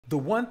The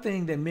one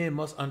thing that men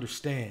must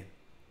understand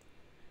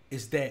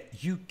is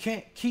that you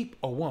can't keep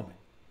a woman.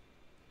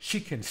 She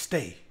can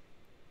stay.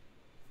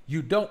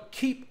 You don't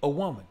keep a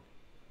woman.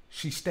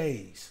 She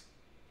stays.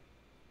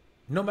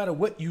 No matter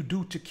what you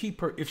do to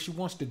keep her, if she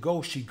wants to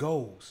go, she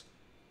goes.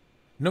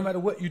 No matter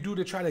what you do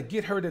to try to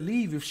get her to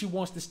leave, if she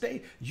wants to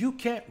stay, you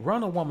can't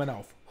run a woman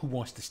off who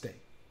wants to stay.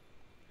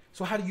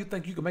 So how do you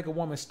think you can make a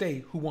woman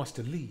stay who wants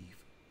to leave?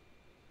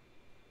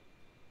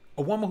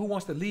 A woman who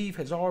wants to leave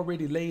has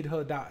already laid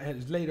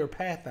her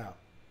path out.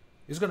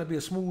 It's going to be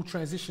a smooth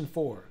transition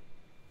for her.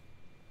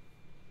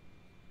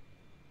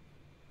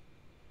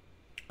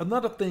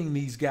 Another thing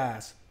these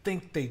guys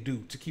think they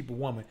do to keep a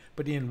woman,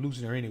 but they end up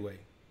losing her anyway,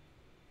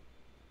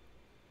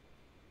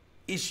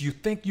 is you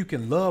think you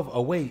can love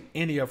away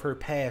any of her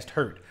past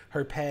hurt,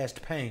 her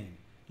past pain.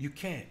 You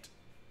can't.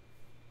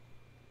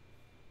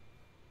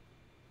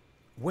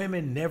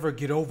 Women never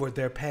get over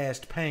their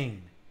past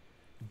pain.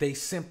 They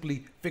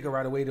simply figure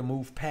out a way to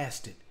move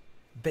past it.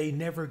 They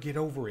never get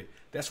over it.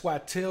 That's why I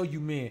tell you,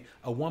 men,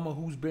 a woman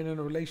who's been in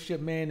a relationship,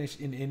 man,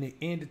 and it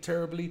ended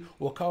terribly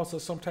or caused her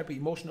some type of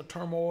emotional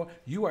turmoil,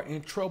 you are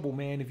in trouble,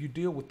 man, if you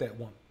deal with that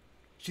woman.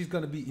 She's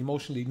going to be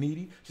emotionally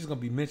needy. She's going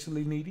to be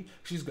mentally needy.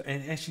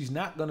 And she's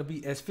not going to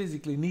be as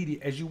physically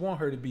needy as you want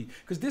her to be.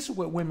 Because this is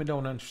what women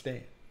don't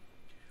understand.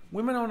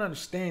 Women don't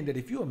understand that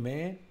if you're a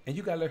man and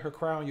you got to let her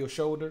cry on your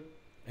shoulder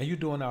and you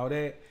doing all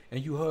that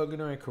and you hugging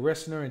her and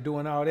caressing her and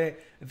doing all that,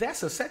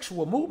 that's a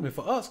sexual movement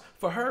for us.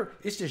 For her,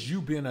 it's just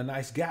you being a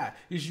nice guy.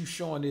 It's you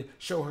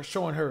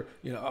showing her,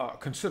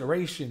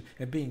 consideration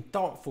and being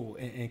thoughtful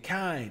and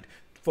kind.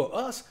 For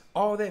us,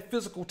 all that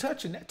physical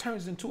touching, that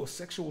turns into a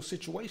sexual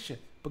situation.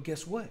 But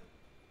guess what?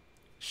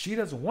 She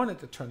doesn't want it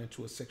to turn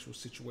into a sexual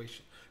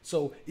situation.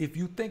 So if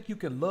you think you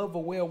can love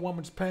away a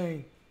woman's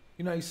pain,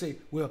 you say,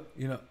 well,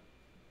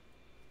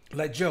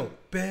 like Joe,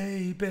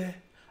 baby,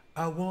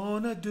 I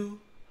want to do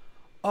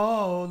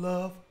all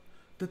of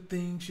the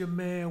things your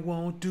man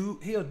won't do.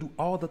 He'll do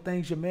all the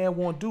things your man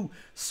won't do.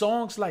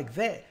 Songs like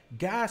that,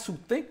 guys who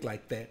think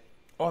like that,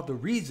 are the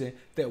reason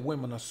that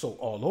women are so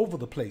all over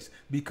the place,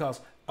 because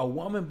a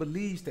woman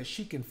believes that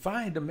she can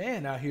find a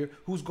man out here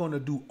who's going to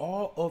do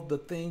all of the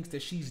things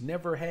that she's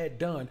never had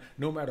done,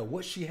 no matter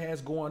what she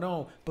has going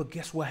on. But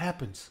guess what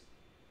happens?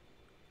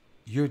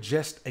 You're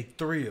just a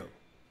thrill.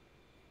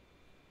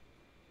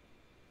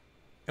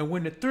 And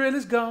when the thrill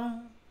is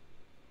gone,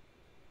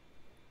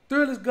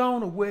 when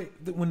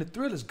the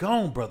thrill is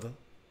gone, brother,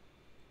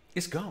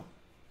 it's gone.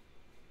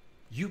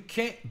 You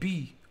can't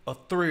be a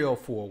thrill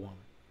for a woman.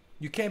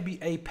 You can't be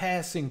a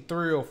passing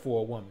thrill for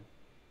a woman.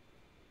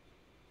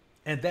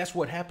 And that's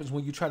what happens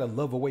when you try to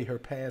love away her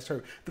past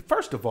hurt.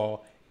 First of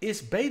all,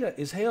 it's beta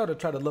as hell to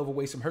try to love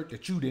away some hurt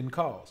that you didn't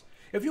cause.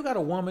 If you got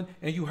a woman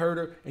and you hurt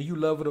her and you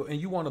love it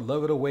and you want to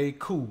love it away,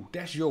 cool.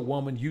 That's your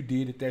woman. You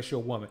did it. That's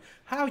your woman.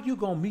 How you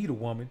going to meet a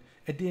woman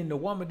and then the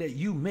woman that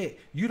you met,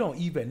 you don't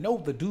even know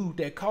the dude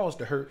that caused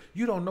the hurt.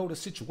 You don't know the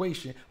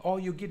situation. All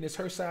you're getting is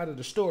her side of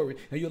the story.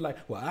 And you're like,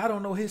 well, I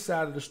don't know his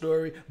side of the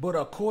story, but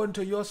according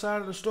to your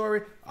side of the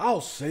story,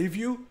 I'll save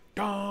you.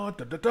 Dun,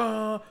 dun, dun,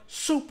 dun.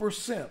 Super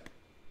simp.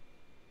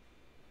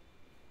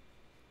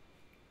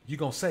 You're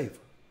going to save her.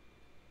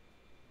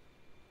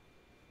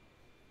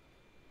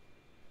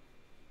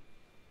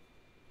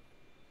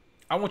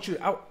 I want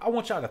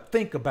y'all to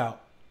think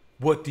about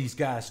what these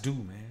guys do,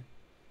 man.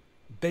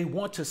 They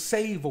want to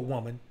save a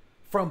woman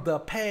from the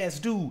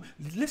past dude.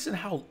 Listen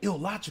how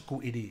illogical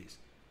it is.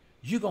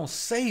 You're going to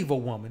save a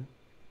woman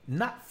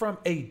not from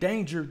a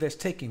danger that's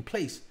taking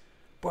place,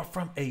 but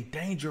from a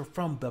danger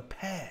from the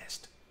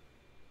past.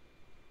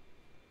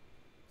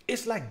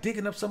 It's like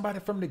digging up somebody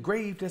from the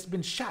grave that's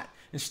been shot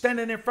and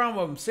standing in front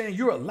of them saying,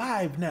 you're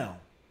alive now.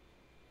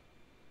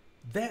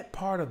 That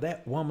part of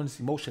that woman's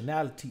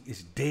emotionality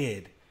is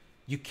dead.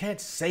 You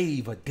can't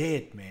save a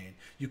dead man.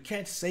 You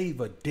can't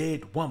save a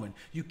dead woman.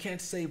 You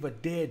can't save a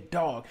dead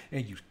dog.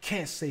 And you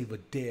can't save a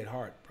dead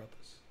heart, brothers.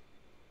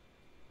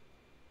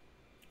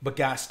 But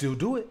guys still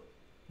do it.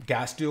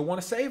 Guys still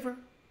want to save her.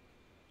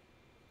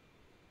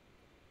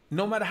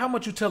 No matter how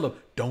much you tell them,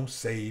 don't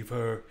save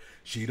her.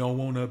 She don't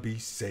want to be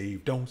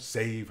saved. Don't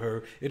save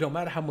her. It don't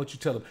matter how much you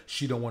tell them,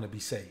 she don't want to be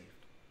saved.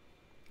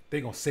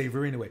 They're going to save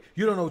her anyway.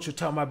 You don't know what you're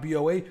talking about,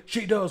 BOA.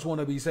 She does want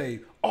to be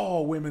saved.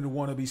 All women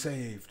want to be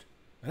saved.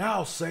 And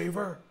I'll save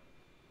her.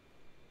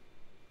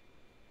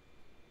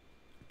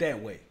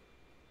 That way.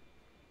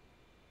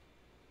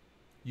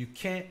 You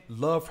can't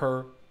love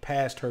her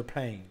past her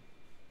pain.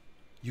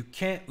 You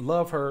can't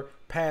love her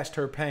past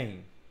her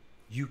pain.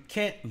 You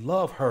can't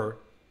love her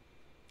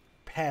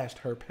past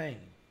her pain.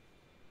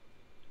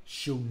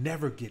 She'll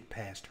never get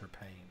past her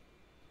pain.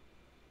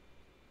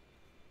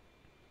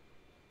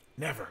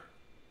 Never.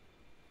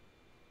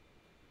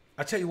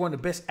 I tell you, one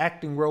of the best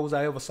acting roles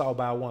I ever saw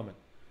by a woman.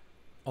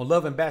 On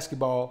Love and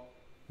Basketball,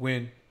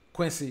 when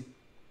Quincy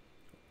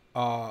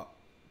tore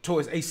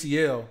his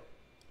ACL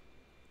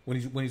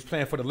when he's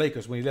playing for the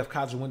Lakers, when he left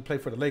college and went to play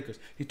for the Lakers,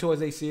 he tore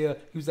his ACL.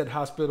 He was at the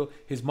hospital.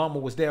 His mama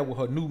was there with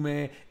her new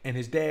man, and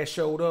his dad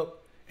showed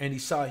up, and he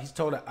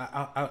told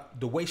her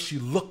the way she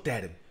looked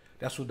at him,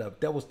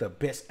 That was the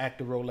best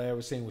acting role I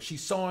ever seen. When she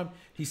saw him,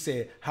 he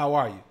said, "How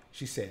are you?"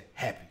 She said,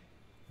 "Happy."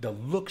 The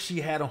look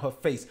she had on her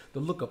face, the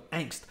look of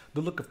angst,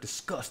 the look of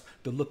disgust,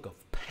 the look of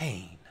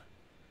pain.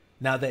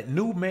 Now that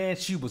new man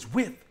she was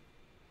with,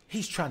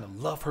 he's trying to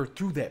love her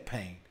through that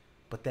pain,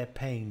 but that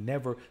pain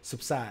never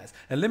subsides.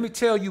 And let me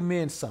tell you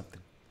men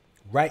something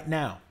right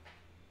now.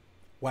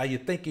 While you're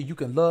thinking you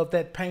can love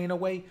that pain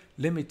away,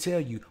 let me tell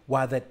you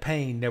why that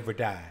pain never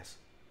dies.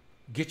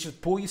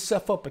 Pull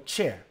yourself up a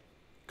chair,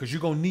 because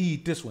you're going to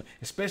need this one,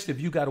 especially if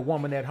you got a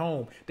woman at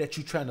home that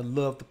you're trying to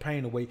love the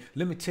pain away.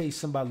 Let me tell you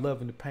something about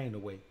loving the pain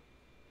away.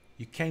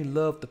 You can't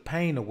love the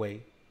pain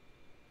away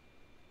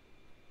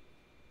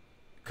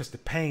because the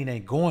pain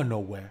ain't going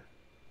nowhere,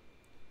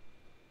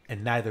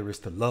 and neither is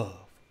the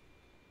love.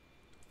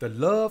 The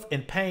love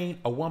and pain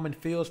a woman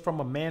feels from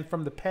a man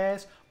from the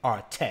past are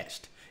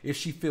attached. If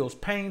she feels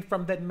pain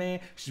from that man,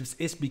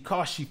 it's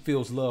because she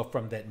feels love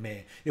from that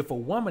man. If a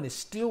woman is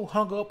still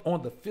hung up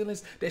on the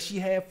feelings that she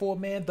had for a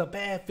man, the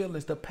bad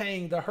feelings, the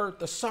pain, the hurt,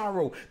 the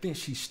sorrow, then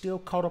she's still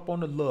caught up on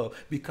the love,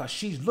 because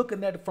she's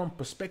looking at it from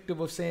perspective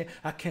of saying,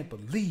 I can't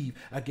believe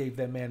I gave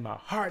that man my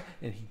heart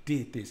and he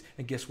did this.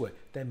 And guess what?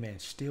 That man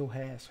still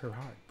has her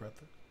heart, brother.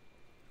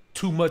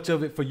 Too much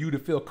of it for you to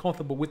feel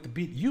comfortable with the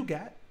beat you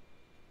got.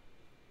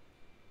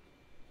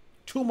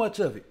 Too much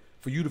of it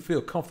for you to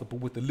feel comfortable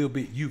with the little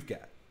bit you've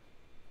got.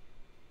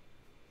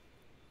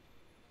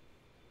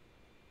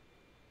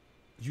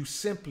 You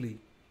simply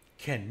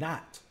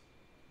cannot,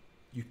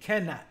 you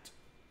cannot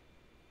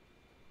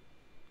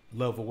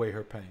love away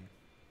her pain.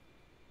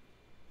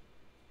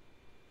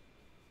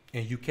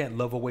 And you can't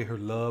love away her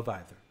love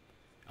either.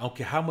 I don't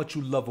care how much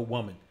you love a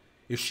woman.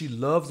 If she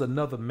loves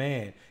another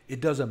man,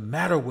 it doesn't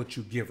matter what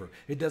you give her.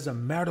 It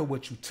doesn't matter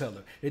what you tell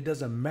her. It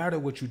doesn't matter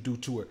what you do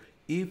to her.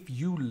 If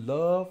you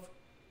love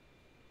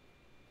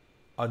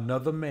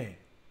another man,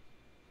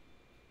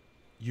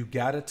 you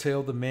gotta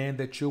tell the man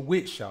that you're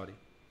with, shawty,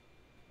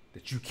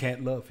 that you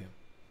can't love him.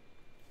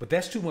 But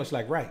that's too much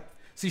like right.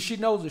 See, she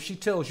knows if she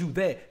tells you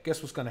that,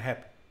 guess what's going to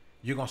happen?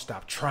 You're going to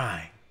stop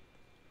trying.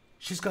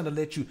 She's going to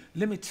let you.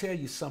 Let me tell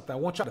you something. I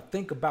want y'all to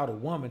think about a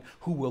woman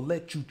who will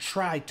let you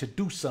try to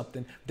do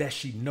something that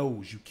she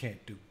knows you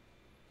can't do.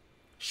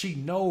 She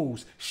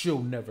knows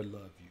she'll never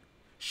love you.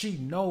 She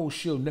knows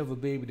she'll never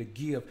be able to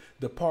give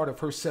the part of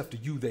herself to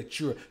you that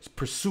you're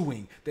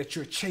pursuing, that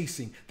you're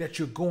chasing, that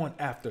you're going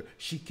after.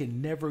 She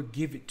can never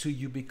give it to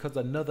you because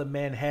another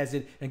man has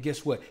it. And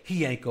guess what?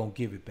 He ain't going to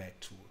give it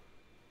back to her.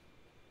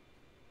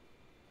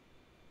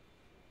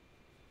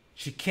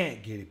 She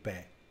can't get it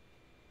back.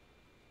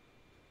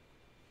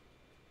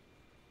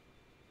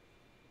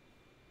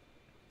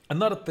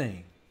 Another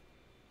thing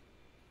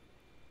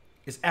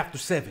is after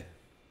 7.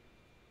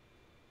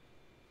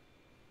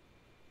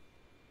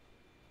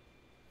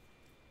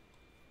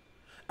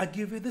 I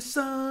give you the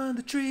sun,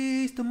 the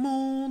trees, the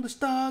moon, the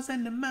stars,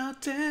 and the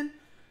mountain.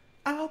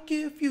 I'll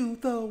give you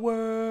the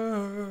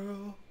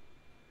world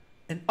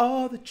and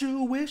all that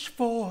you wish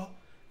for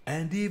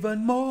and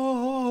even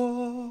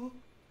more.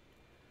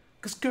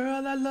 'Cause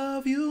girl, I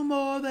love you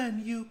more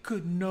than you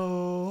could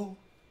know.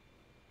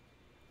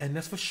 And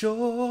that's for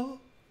sure.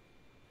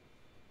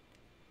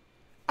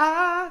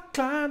 I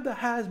climbed the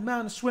highest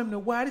mountain, swim the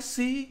widest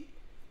sea.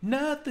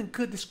 Nothing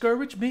could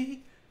discourage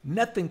me.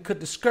 Nothing could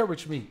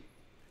discourage me.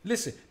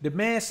 Listen, the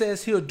man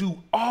says he'll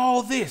do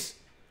all this,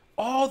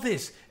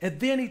 and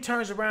then he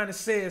turns around and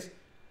says,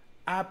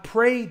 I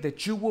pray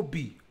that you will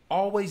be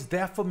always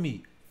there for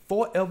me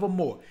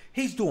forevermore.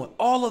 He's doing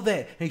all of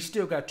that, and he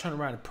still got to turn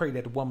around and pray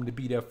that the woman to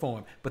be there for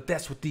him. But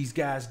that's what these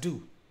guys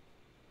do.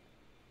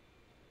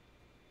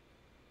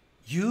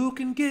 You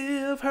can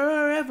give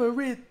her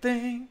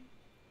everything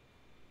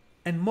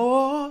and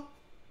more,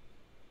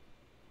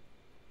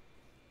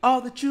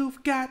 all that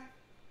you've got,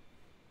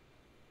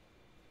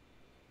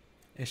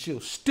 and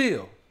she'll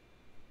still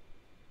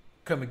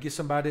come and get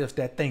somebody else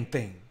that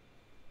thing.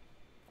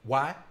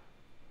 Why?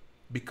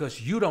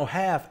 Because you don't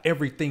have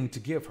everything to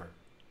give her.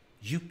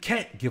 You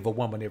can't give a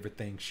woman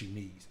everything she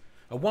needs.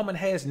 A woman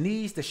has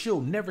needs that she'll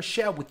never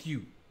share with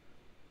you.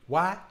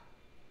 Why?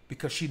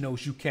 Because she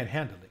knows you can't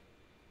handle it.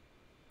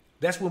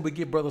 That's when we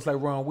get brothers like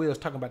Ron Wills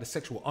talking about the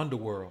sexual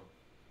underworld.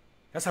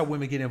 That's how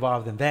women get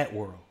involved in that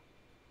world.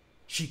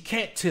 She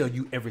can't tell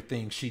you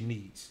everything she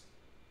needs.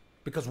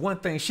 Because one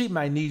thing she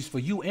might need is for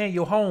you and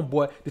your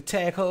homeboy to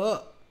tag her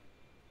up.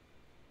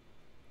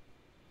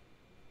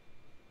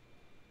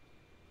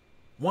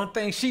 One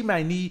thing she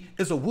might need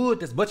is a wood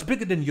that's much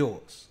bigger than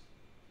yours.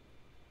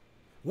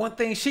 One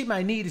thing she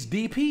might need is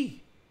DP.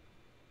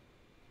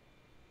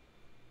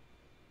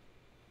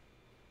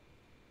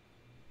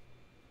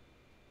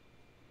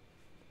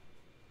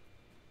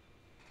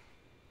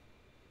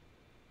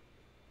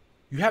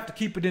 You have to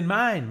keep it in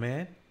mind,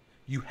 man.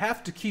 You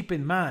have to keep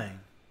in mind.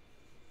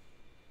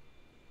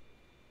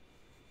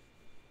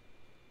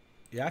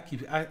 Yeah,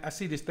 I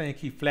see this thing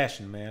keep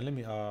flashing, man. Let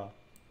me I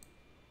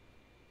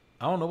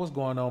don't know what's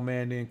going on,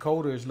 man. The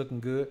encoder is looking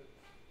good.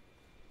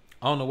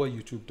 I don't know what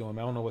YouTube doing,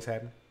 man. I don't know what's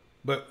happening.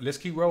 But let's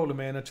keep rolling,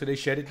 man, until they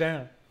shut it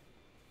down.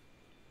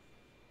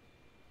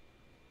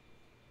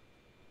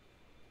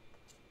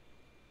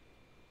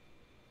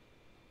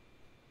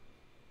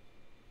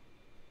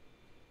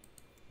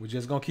 We're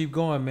just gonna keep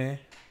going, man.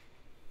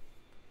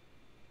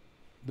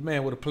 The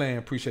man with a plan.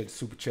 Appreciate the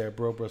super chat,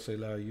 bro. Bro say,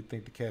 "Loud, you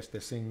think the cats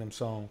that sing them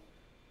songs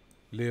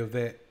live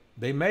that?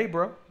 They may,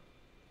 bro.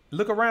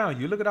 Look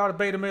around you. Look at all the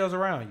beta males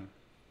around you.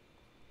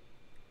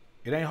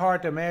 It ain't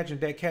hard to imagine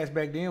that cats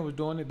back then was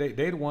doing it.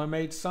 They the one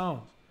made the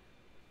songs.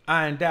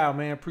 I Endow,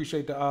 man.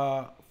 Appreciate the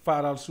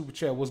 $5 super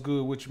chat. What's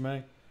good with you,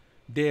 man?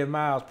 Dead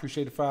Miles,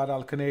 appreciate the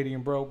 $5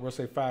 Canadian, bro. Bro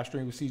say 5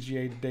 stream with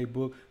CGA today,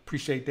 book.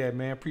 Appreciate that,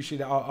 man. Appreciate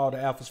that all the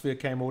Alphasphere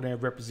came over there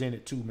and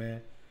represented too,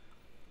 man.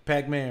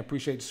 Pac-Man,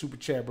 appreciate the super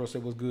chat, bro. Say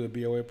what's good,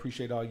 BOA.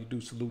 Appreciate all you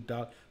do. Salute,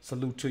 Doc.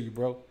 Salute to you,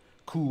 bro.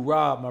 Cool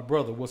Rob, my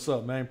brother. What's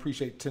up, man?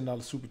 Appreciate the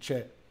 $10 super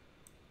chat.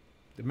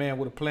 The man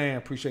with a plan,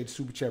 appreciate the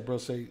super chat, bro.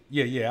 Say,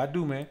 yeah, I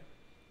do, man.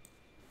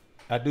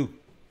 I do.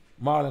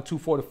 Marlon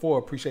 244,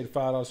 appreciate the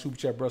 $5 super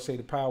chat, bro. Say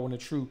the power and the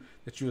truth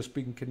that you are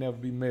speaking can never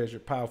be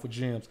measured. Powerful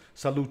gems.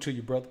 Salute to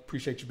you, brother.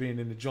 Appreciate you being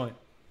in the joint.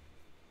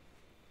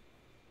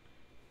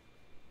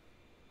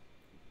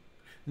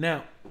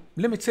 Now,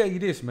 let me tell you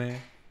this,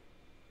 man.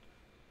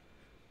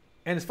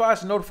 And as far as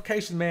the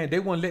notifications, man, they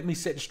wouldn't let me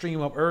set the stream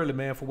up early,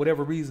 man. For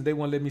whatever reason, they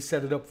wouldn't let me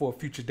set it up for a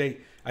future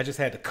date. I just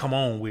had to come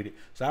on with it.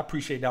 So I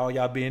appreciate all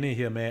y'all being in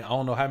here, man. I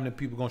don't know how many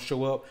people going to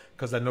show up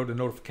because I know the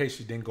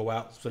notifications didn't go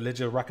out. So let's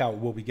just rock out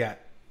with what we got.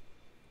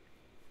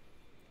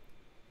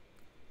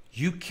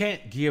 You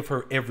can't give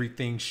her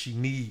everything she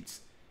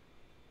needs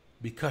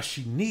because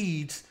she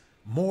needs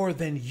more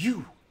than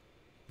you.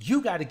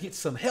 You got to get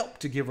some help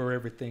to give her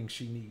everything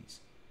she needs.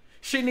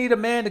 She need a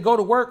man to go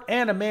to work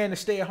and a man to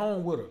stay at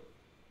home with her.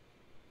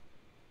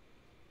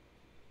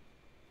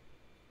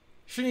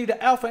 She need an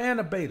alpha and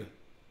a beta.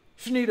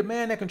 She need a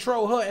man that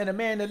control her and a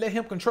man that let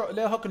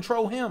her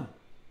control him.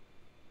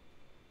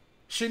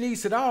 She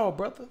needs it all,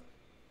 brother.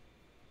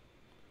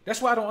 That's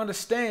why I don't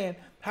understand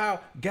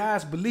how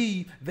guys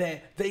believe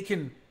that they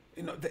can,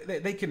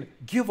 they can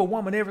give a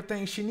woman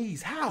everything she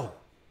needs. How?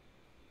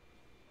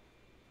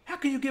 How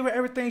can you give her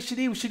everything she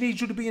needs when she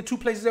needs you to be in 2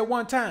 places at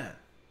one time?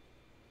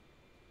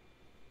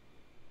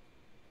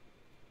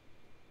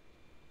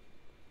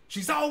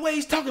 She's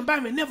always talking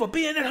about me never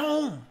being at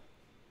home.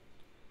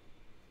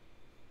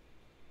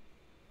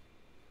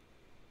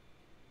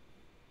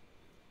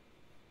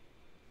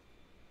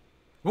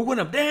 But when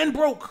I'm damn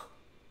broke,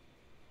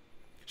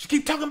 she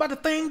keep talking about the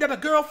thing that a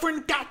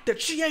girlfriend got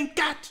that she ain't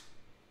got.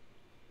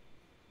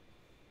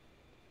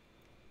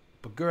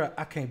 But girl,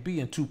 I can't be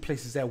in 2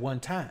 places at one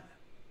time.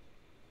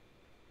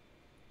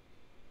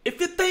 If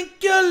you think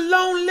you're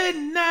lonely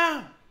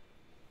now,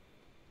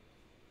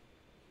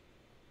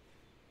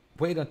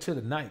 wait until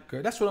the night,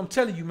 girl. That's what I'm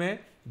telling you, man.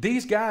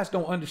 These guys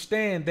don't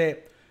understand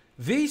that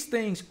these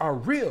things are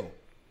real.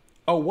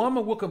 A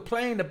woman will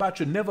complain about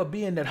you never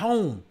being at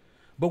home.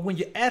 But when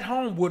you're at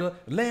home with her,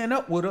 laying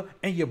up with her,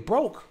 and you're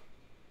broke,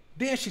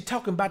 then she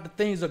talking about the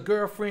things a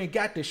girlfriend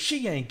got that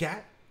she ain't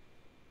got.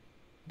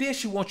 Then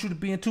she wants you to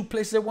be in 2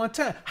 places at one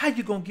time. How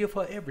you gonna give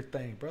her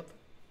everything, brother?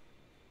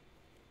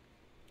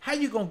 How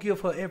you gonna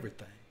give her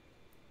everything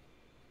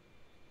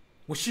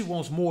when she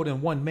wants more than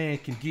one man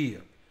can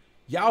give?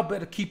 Y'all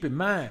better keep in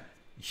mind,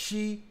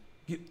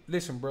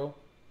 listen, bro.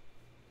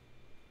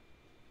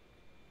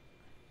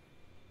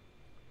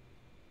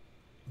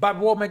 Bobby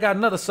Waldman got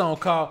another song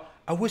called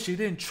I Wish You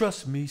Didn't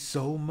Trust Me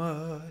So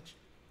Much,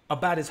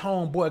 about his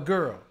homeboy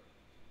girl.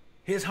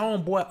 His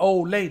homeboy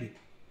old lady.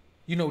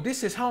 You know,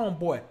 this is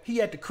homeboy.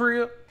 He at the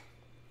crib.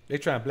 They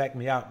trying to black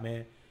me out,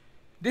 man.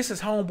 This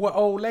is homeboy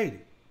old lady.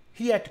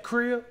 He at the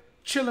crib,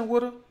 chilling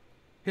with her.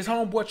 His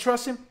homeboy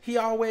trusts him. He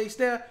always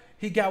there.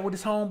 He got with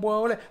his homeboy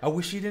old lady. I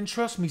wish he didn't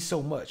trust me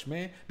so much,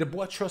 man. The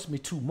boy trusts me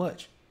too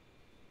much.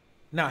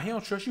 Now, he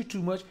don't trust you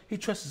too much. He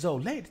trusts his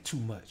old lady too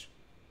much.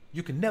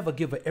 You can never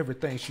give her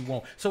everything she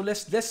wants. So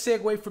let's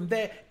segue from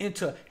that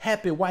into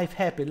happy wife,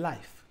 happy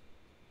life.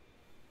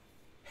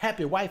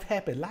 Happy wife,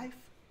 happy life?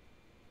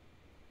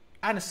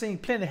 I done seen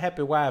plenty of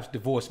happy wives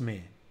divorce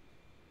men.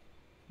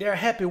 There are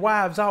happy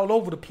wives all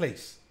over the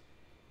place.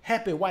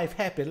 Happy wife,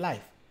 happy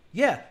life.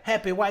 Yeah,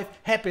 happy wife,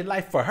 happy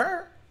life for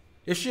her.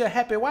 If she a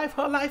happy wife,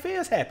 her life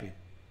is happy.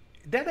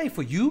 That ain't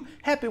for you.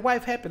 Happy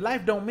wife, happy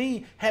life don't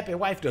mean happy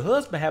wife, the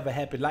husband have a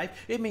happy life.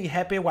 It means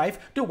happy wife,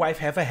 the wife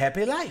have a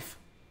happy life.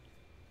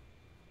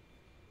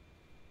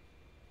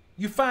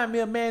 You find me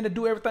a man to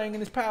do everything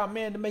in his power,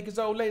 man, to make his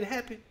old lady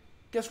happy.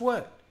 Guess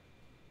what?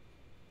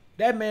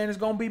 That man is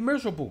going to be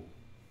miserable.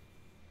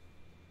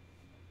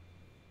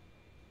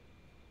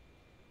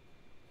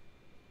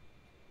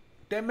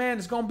 That man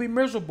is going to be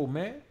miserable,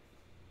 man.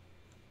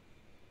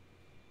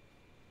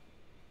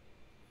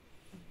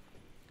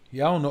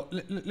 Yeah, I don't know.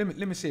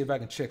 Let me see if I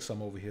can check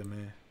some over here,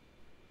 man.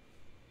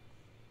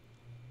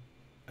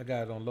 I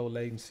got it on low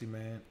latency,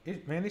 man.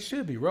 It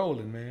should be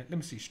rolling, man. Let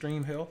me see.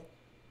 Stream health.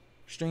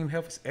 Stream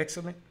health is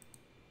excellent.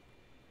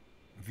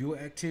 Viewer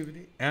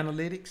activity,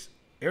 analytics,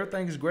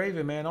 everything is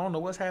gravy, man. I don't know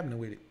what's happening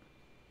with it.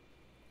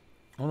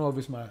 I don't know if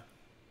it's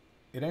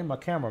it ain't my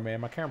camera,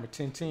 man. My camera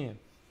 1010.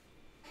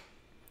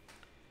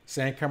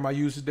 Same camera I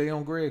used today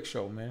on Greg's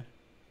show, man.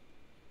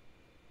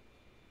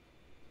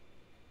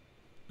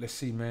 Let's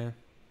see, man.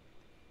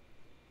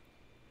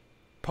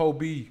 Po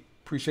B,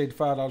 appreciate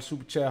the $5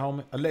 super chat,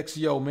 homie.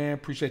 Alexio, man,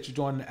 appreciate you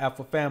joining the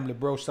Alpha family,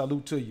 bro.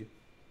 Salute to you.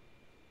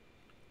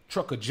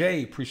 Trucker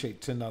J,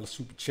 appreciate the $10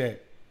 super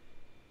chat.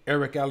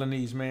 Eric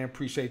Alanese, man,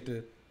 appreciate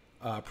you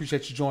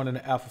joining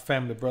the Alpha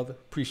family, brother.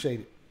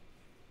 Appreciate it.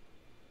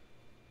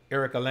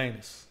 Eric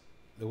Alanis,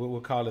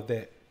 we'll call it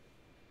that.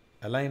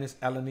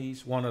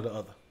 Alanese, one or the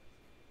other.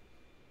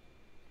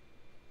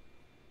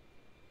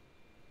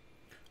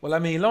 Well, I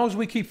mean, as long as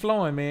we keep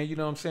flowing, man, you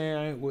know what I'm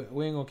saying?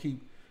 We ain't gonna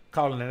keep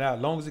calling it out.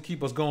 As long as it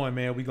keep us going,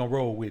 man, we gonna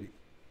roll with it.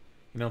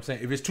 You know what I'm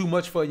saying? If it's too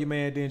much for you,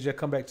 man, then just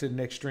come back to the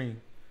next stream.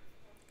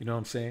 You know what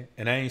I'm saying?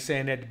 And I ain't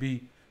saying that to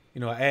be,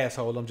 an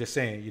asshole. I'm just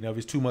saying, if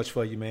it's too much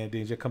for you, man,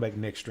 then just come back to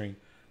the next stream.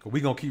 Because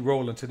we gonna keep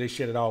rolling until they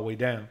shut it all the way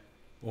down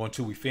or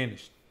until we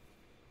finish.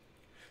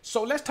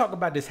 So let's talk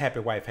about this happy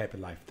wife, happy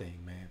life thing,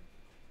 man.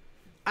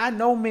 I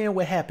know men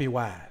with happy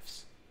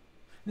wives.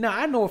 Now,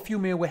 I know a few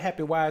men with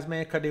happy wives,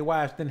 man, because their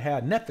wives didn't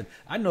have nothing.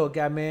 I know a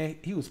guy, man,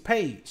 he was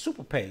paid,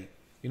 super paid.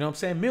 You know what I'm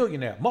saying?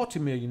 Millionaire,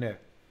 multimillionaire.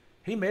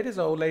 He met his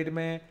old lady,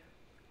 man.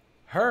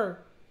 Her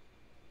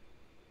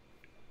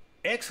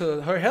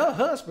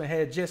husband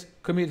had just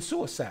committed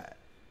suicide.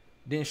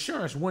 The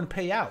insurance wouldn't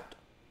pay out.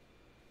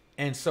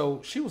 And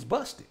so she was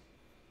busted.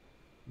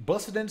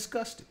 Busted and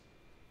disgusted.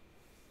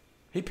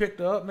 He picked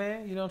her up,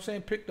 man. You know what I'm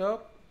saying? Picked her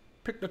up.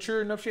 Picked her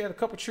children up. She had a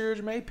couple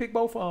children, man. He picked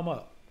both of them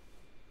up.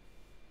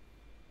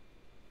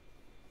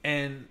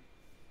 And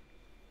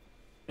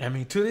I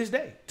mean, to this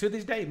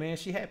day, man,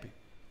 she happy.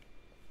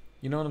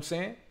 You know what I'm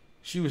saying?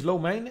 She was low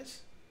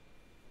maintenance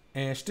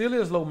and still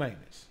is low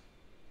maintenance.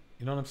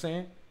 You know what I'm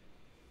saying?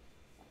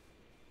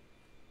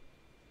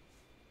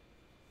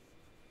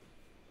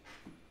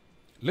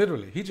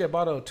 Literally, he just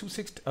bought a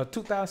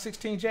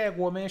 2016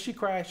 Jaguar, man. She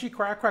cried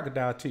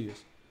crocodile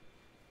tears.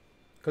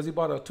 Because he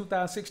bought a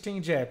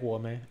 2016 Jaguar,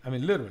 man. I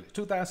mean, literally,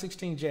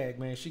 2016 Jag,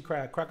 man. She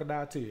cried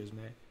crocodile tears,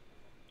 man.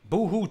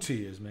 Boo-hoo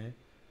tears, man.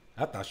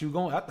 I thought you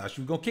were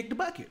gonna kick the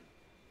bucket.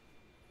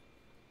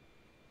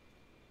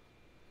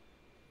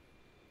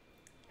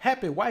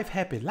 Happy wife,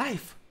 happy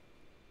life.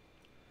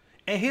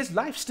 And his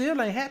life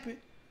still ain't happy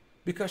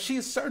because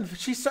she's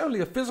certainly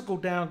a physical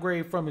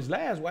downgrade from his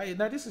last wife.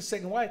 Now this is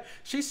second wife.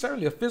 She's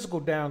certainly a physical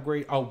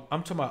downgrade. Oh,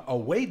 I'm talking about a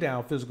way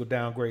down physical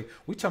downgrade.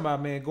 We talking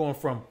about, man, going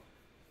from,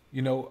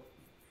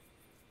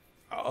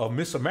 a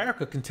Miss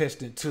America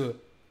contestant to,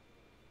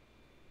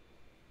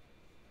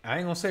 I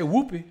ain't gonna say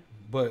whoopee,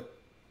 but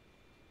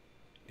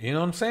you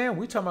know what I'm saying?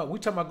 We talking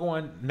about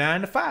going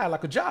 9 to 5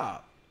 like a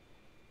job.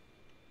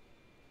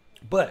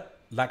 But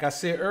like I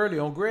said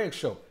earlier on Greg's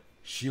show,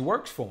 she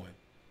works for him.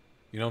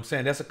 You know what I'm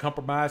saying? That's a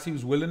compromise he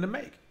was willing to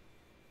make.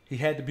 He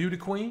had the beauty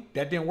queen.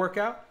 That didn't work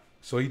out.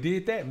 So he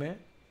did that, man.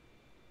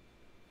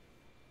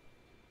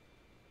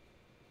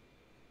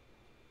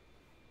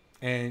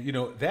 And,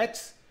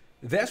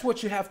 that's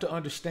what you have to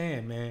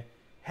understand, man.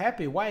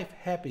 Happy wife,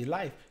 happy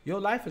life. Your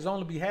life is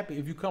only be happy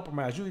if you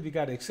compromise. You either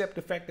got to accept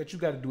the fact that you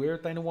got to do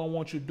everything the one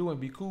wants you to do and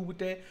be cool with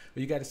that, or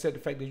you got to accept the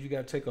fact that you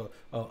got to take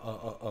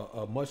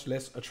a much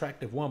less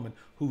attractive woman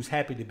who's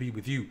happy to be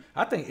with you.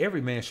 I think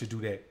every man should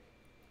do that.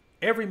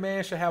 Every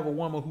man should have a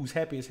woman who's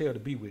happy as hell to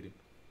be with him.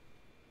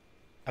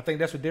 I think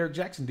that's what Derek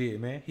Jackson did,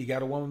 man. He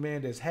got a woman,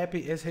 man, that's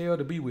happy as hell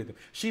to be with him.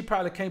 She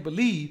probably can't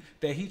believe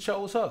that he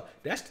chose her.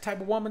 That's the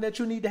type of woman that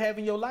you need to have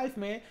in your life,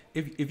 man.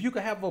 If you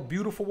can have a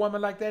beautiful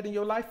woman like that in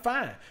your life,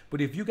 fine.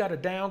 But if you got to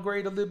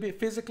downgrade a little bit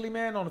physically,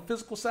 man, on the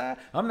physical side,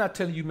 I'm not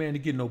telling you, man, to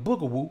get no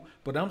booger-woo,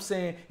 but I'm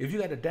saying if you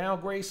got to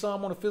downgrade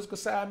some on the physical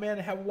side, man,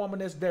 and have a woman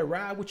that's that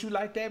ride with you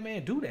like that,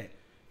 man, do that.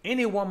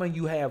 Any woman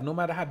you have, no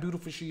matter how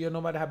beautiful she is,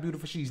 no matter how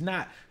beautiful she's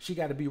not, she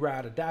got to be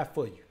ride or die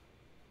for you.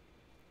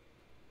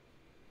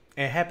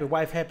 And happy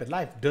wife, happy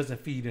life doesn't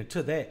feed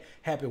into that.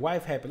 Happy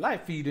wife, happy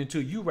life feed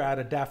into you ride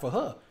or die for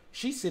her.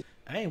 She said,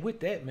 I ain't with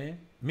that, man.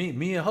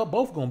 Me and her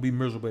both gonna be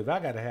miserable if I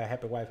gotta have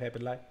happy wife, happy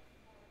life.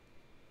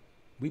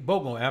 We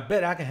both gonna, I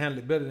bet I can handle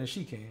it better than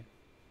she can.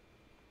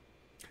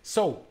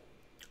 So,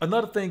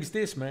 another thing is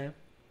this, man.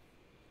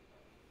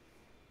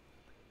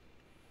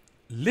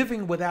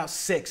 Living without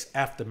sex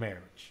after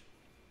marriage.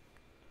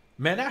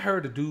 Man, I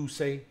heard a dude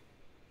say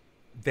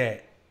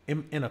that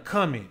in a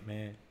comment,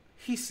 man.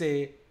 He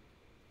said,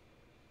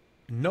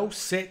 no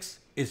sex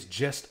is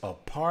just a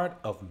part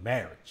of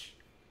marriage.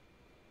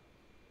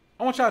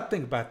 I want y'all to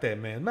think about that,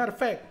 man. Matter of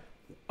fact,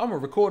 I'm going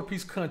to record a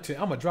piece of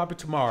content. I'm going to drop it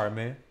tomorrow,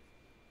 man.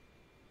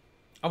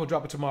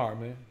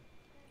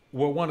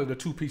 Well, one of the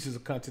 2 pieces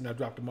of content I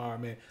dropped tomorrow,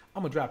 man.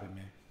 I'm going to drop it,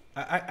 man.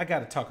 I got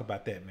to talk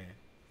about that, man.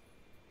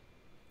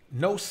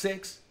 No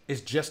sex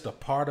is just a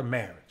part of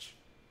marriage.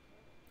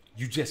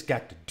 You just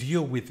got to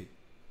deal with it.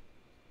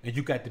 And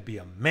you got to be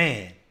a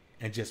man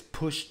and just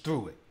push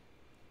through it.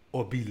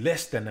 Or be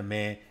less than a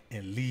man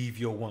and leave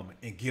your woman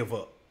and give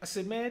up. I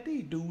said, man,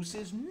 these dudes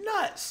is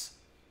nuts.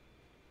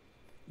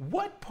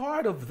 What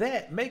part of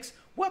that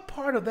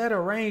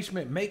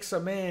arrangement makes a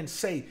man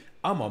say,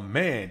 I'm a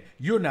man,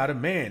 you're not a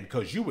man,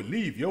 because you would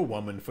leave your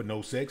woman for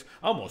no sex.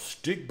 I'm going to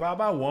stick by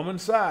my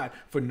woman's side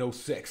for no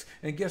sex.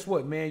 And guess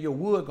what, man? Your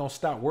wood going to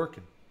stop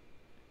working.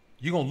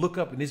 You're going to look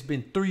up and it's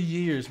been 3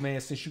 years,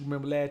 man, since you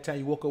remember last time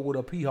you woke up with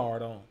a pee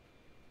hard on.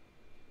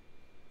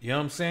 You know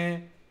what I'm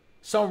saying?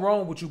 Something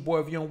wrong with you, boy,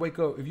 if you don't wake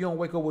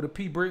up with a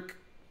pee brick.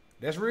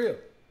 That's real.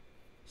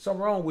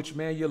 Something wrong with you,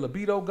 man. Your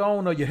libido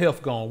gone or your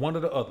health gone, one or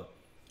the other.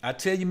 I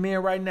tell you,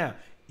 man, right now,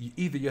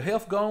 either your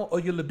health gone or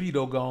your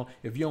libido gone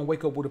if you don't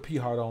wake up with a pee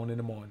hard on in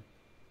the morning.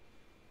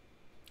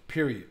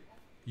 Period.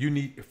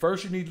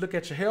 First you need to look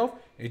at your health,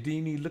 and then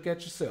you need to look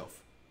at yourself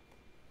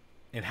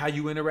and how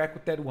you interact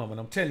with that woman.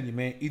 I'm telling you,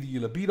 man, either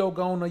your libido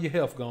gone or your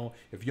health gone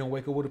if you don't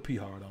wake up with a pee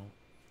hard on.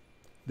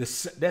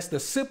 That's the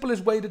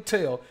simplest way to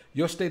tell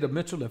your state of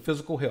mental and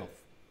physical health.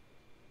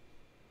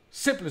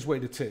 Simplest way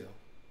to tell.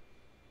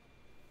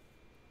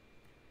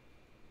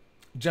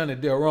 Johnny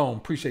Delrome,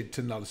 appreciate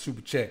the $10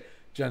 super chat.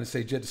 Johnny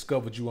say, just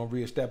discovered you on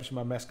reestablishing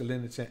my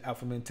masculinity and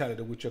alpha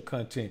mentality with your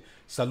content.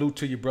 Salute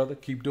to you, brother.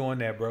 Keep doing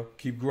that, bro.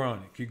 Keep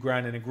growing. Keep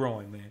grinding and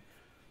growing, man.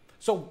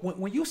 So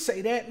when you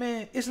say that,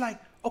 man, it's like,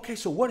 okay,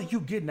 so what are you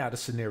getting out of the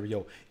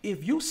scenario?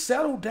 If you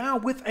settle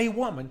down with a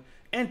woman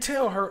and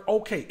tell her,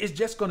 okay, it's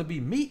just going to be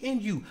me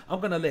and you. I'm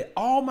going to let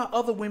all my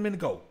other women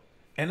go.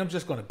 And I'm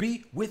just going to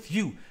be with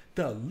you.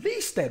 The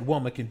least that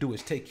woman can do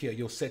is take care of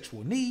your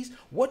sexual needs.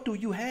 What do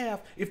you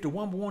have if the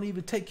woman won't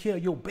even take care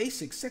of your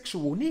basic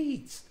sexual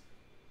needs?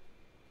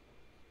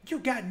 You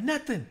got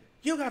nothing.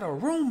 You got a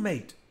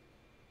roommate.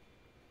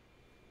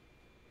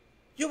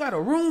 You got a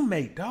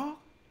roommate, dog.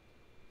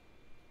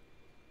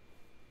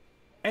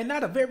 And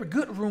not a very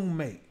good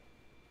roommate.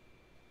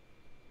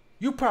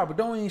 You probably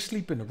don't even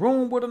sleep in the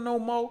room with her no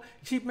more.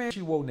 She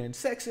won't nothing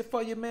sexy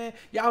for you, man.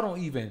 Y'all don't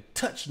even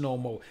touch no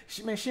more.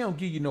 She don't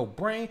give you no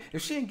brain.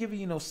 If she ain't giving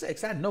you no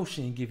sex, I know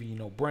she ain't giving you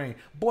no brain.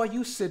 Boy,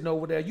 you sitting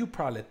over there, you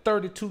probably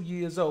 32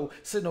 years old,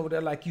 sitting over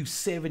there like you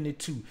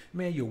 72.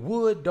 Man, your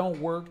wood don't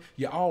work.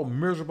 You're all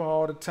miserable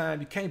all the time.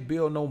 You can't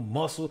build no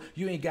muscle.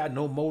 You ain't got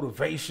no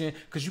motivation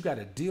because you got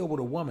to deal with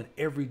a woman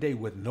every day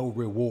with no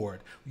reward.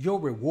 Your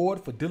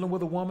reward for dealing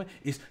with a woman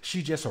is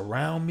she just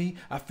around me.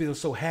 I feel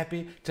so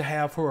happy to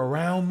have her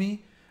around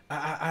me.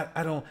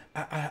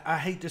 I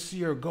hate to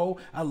see her go.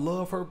 I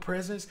love her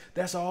presence.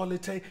 That's all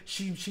it takes.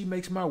 She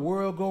makes my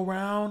world go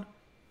round.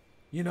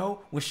 You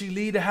know, when she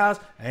leave the house,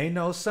 ain't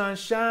no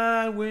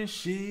sunshine when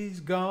she's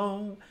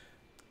gone.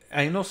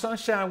 Ain't no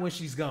sunshine when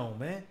she's gone,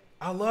 man.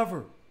 I love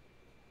her.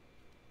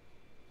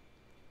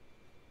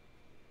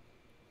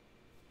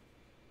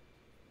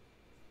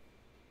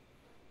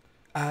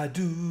 I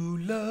do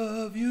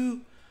love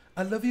you.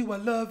 I love you. I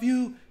love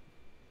you.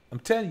 I'm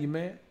telling you,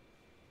 man.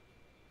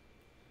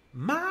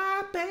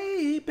 My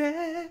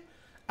baby,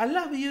 I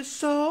love you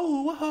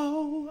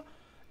so,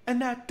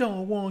 and I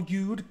don't want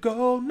you to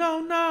go,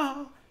 no,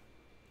 no.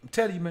 I'm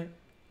telling you, man,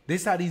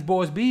 this how these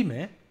boys be,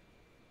 man.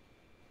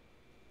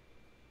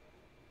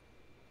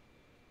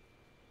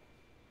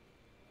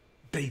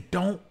 They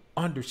don't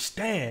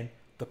understand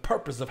the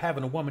purpose of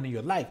having a woman in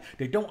your life.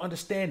 They don't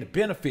understand the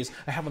benefits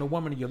of having a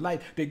woman in your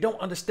life. They don't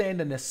understand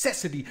the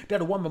necessity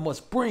that a woman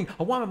must bring.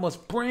 A woman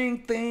must bring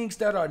things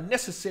that are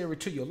necessary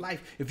to your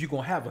life if you're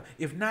going to have her.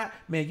 If not,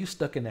 man, you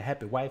stuck in a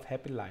happy wife,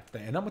 happy life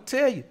thing. And I'm going to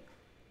tell you,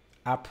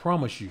 I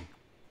promise you,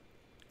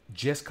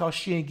 just because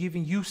she ain't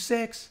giving you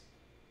sex,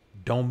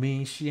 don't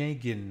mean she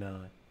ain't getting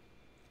none.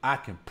 I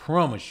can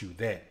promise you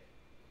that.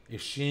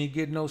 If she ain't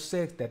getting no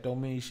sex, that don't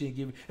mean she ain't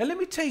giving. And let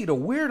me tell you the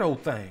weirdo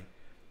thing.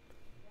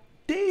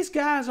 These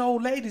guys,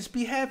 old ladies,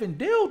 be having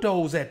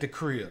dildos at the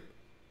crib.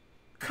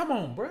 Come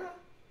on, bro.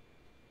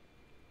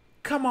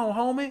 Come on,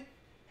 homie.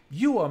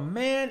 You a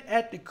man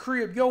at the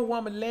crib. Your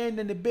woman laying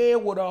in the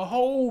bed with a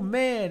whole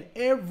man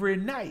every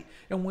night.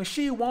 And when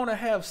she want to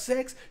have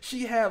sex,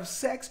 she have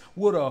sex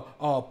with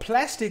a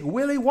plastic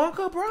Willy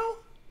Wonka, bro?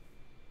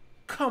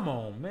 Come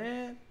on,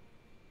 man.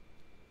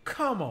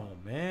 Come on,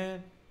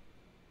 man.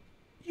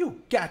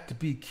 You got to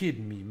be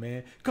kidding me,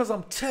 man. Because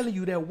I'm telling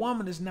you, that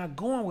woman is not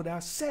going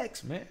without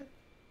sex, man.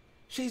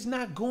 She's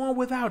not going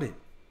without it.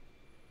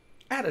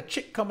 I had a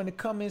chick come in the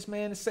comments,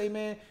 man, and say,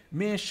 man,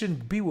 men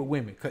shouldn't be with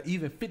women because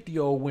even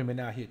 50-year-old women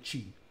out here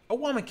cheating. A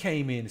woman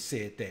came in and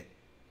said that.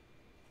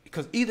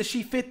 Because either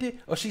she 50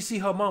 or she see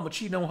her mama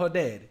cheating on her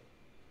daddy.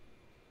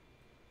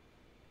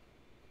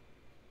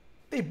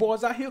 They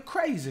boys out here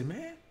crazy,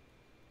 man.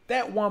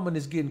 That woman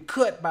is getting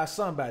cut by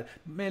somebody.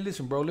 Man,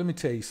 listen, bro, let me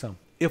tell you something.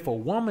 If a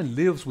woman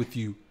lives with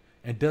you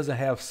and doesn't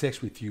have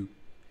sex with you,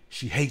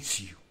 she hates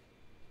you.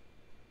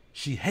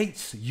 She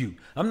hates you.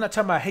 I'm not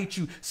talking about hate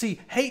you. See,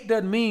 hate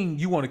doesn't mean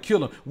you want to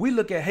kill him. We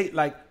look at hate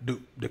like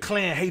the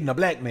Klan hating a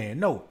black man.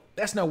 No,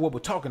 that's not what we're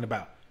talking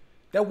about.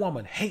 That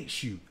woman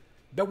hates you.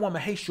 That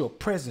woman hates your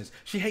presence.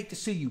 She hates to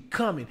see you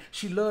coming.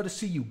 She loves to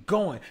see you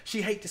going.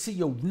 She hates to see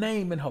your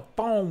name in her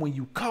phone when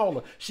you call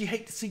her. She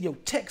hates to see your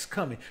text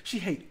coming. She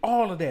hates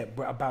all of that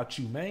about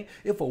you, man.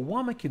 If a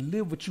woman can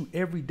live with you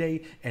every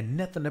day and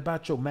nothing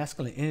about your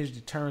masculine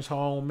energy turns her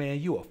on, man,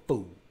 you a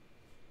fool.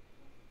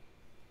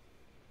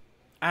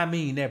 I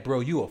mean that, bro.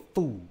 You a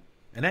fool.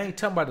 And I ain't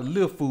talking about a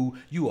little fool.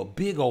 You a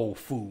big old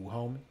fool,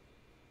 homie.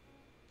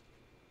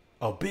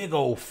 A big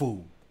old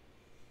fool.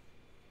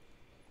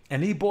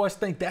 And these boys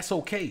think that's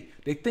okay.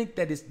 They think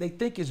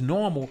it's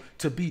normal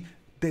to be.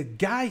 The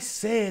guy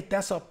said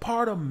that's a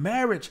part of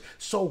marriage.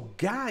 So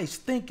guys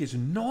think it's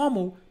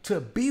normal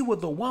to be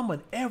with a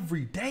woman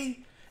every day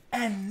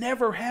and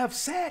never have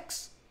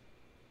sex.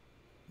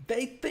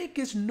 They think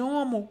it's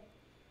normal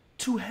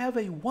to have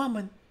a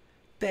woman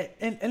that,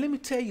 and let me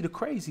tell you the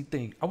crazy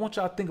thing. I want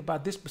y'all to think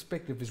about this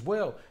perspective as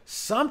well.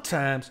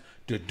 Sometimes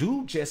the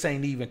dude just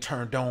ain't even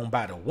turned on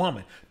by the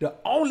woman. The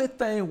only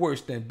thing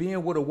worse than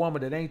being with a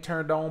woman that ain't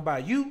turned on by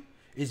you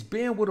is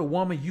being with a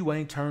woman you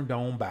ain't turned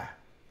on by.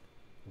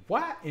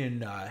 Why in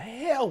the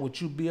hell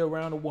would you be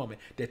around a woman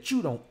that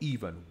you don't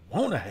even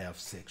want to have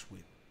sex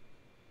with?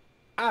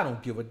 I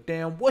don't give a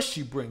damn what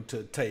she bring to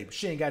the table.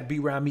 She ain't got to be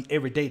around me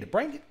every day to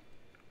bring it.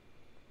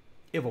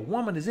 If a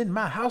woman is in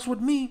my house with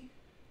me,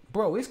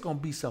 bro, it's gonna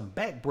be some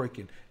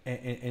backbreaking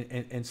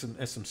and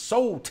some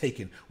soul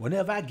taking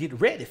whenever I get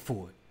ready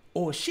for it,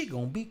 or she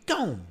gonna be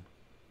gone.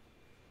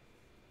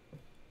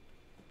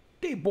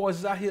 These boys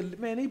is out here,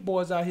 man. These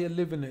boys out here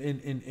living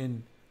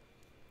in.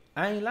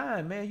 I ain't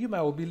lying, man. You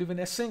might well be living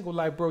that single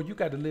life, bro. You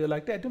got to live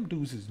like that. Them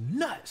dudes is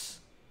nuts.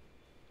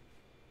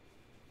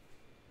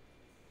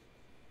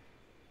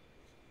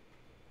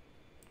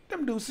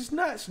 Them dudes is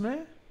nuts,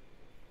 man.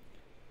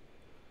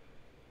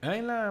 I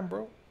ain't lying,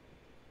 bro.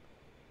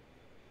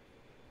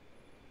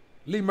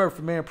 Lee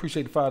Murphy, man,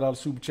 appreciate the $5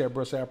 super chat,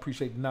 bro. Say I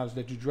appreciate the knowledge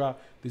that you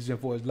drop. This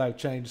info is life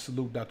changing.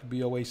 Salute, Dr.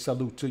 BOA.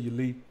 Salute to you,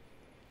 Lee.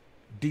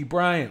 D.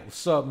 Bryant,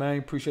 what's up, man?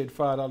 Appreciate the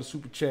 $5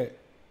 super chat.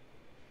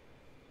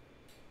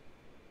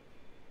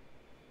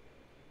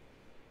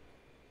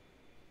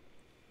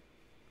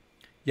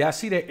 Yeah, I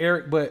see that,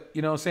 Eric, but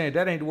you know what I'm saying?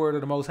 That ain't the word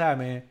of the Most High,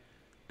 man.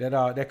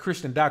 That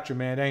Christian doctrine,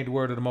 man, that ain't the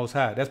word of the Most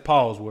High. That's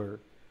Paul's word.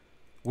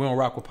 We don't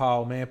rock with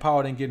Paul, man.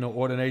 Paul didn't get no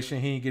ordination.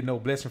 He ain't get no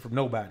blessing from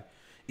nobody.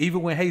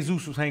 Even when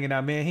Jesus was hanging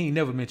out, man, he ain't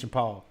never mentioned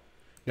Paul.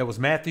 There was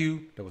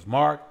Matthew, there was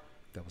Mark,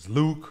 there was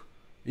Luke,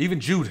 even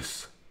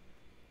Judas.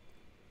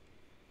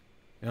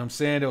 You know what I'm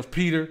saying? There was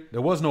Peter.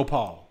 There was no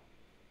Paul.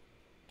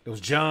 There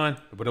was John,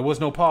 but there was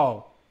no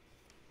Paul.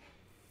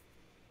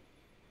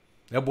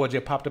 That boy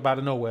just popped up out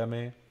of nowhere,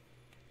 man.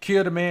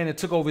 Killed a man and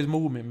took over his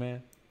movement,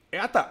 man.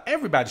 I thought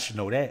everybody should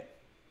know that.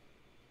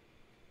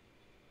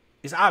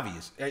 It's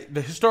obvious.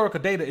 The historical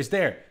data is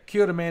there.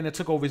 Killed a man that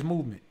took over his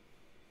movement.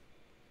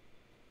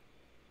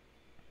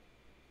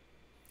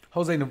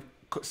 Jose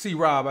C.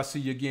 Rob, I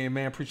see you again,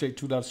 man. Appreciate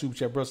 $2 super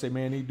chat, bro. Say,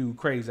 man, these dudes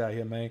crazy out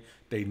here, man.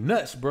 They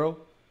nuts, bro.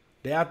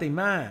 They out their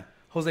mind.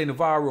 Jose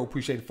Navarro,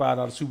 appreciate the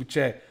 $5 super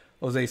chat.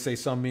 Jose say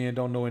some men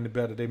don't know any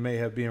better. They may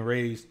have been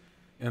raised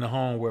in a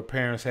home where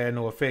parents had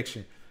no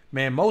affection.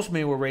 Man, most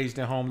men were raised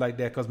in a home like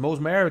that because most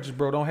marriages,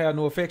 bro, don't have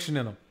no affection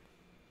in them.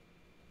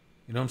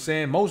 You know what I'm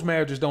saying? Most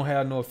marriages don't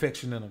have no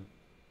affection in them.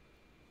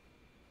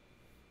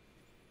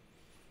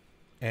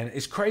 And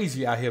it's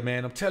crazy out here,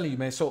 man. I'm telling you,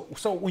 man. So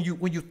when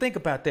you think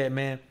about that,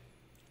 man,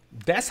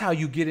 that's how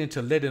you get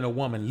into letting a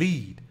woman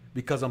lead.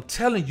 Because I'm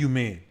telling you,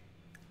 man,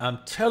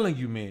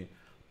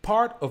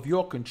 part of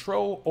your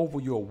control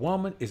over your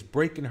woman is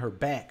breaking her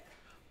back.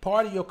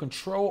 Part of your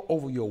control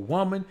over your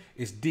woman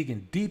is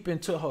digging deep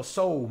into her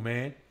soul,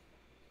 man.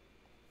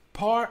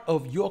 Part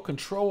of your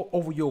control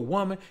over your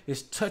woman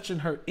is touching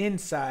her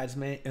insides,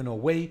 man, in a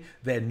way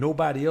that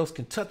nobody else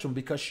can touch them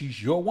because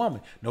she's your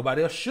woman.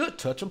 Nobody else should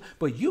touch them,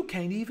 but you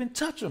can't even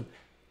touch them.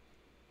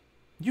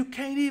 You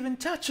can't even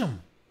touch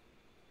them.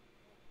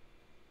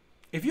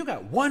 If you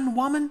got one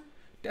woman,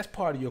 that's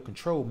part of your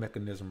control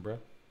mechanism, bro.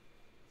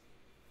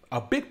 A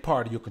big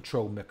part of your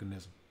control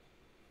mechanism.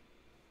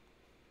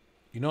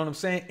 You know what I'm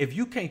saying? If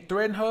you can't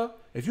threaten her,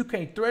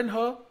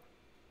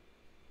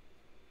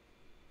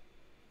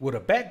 with a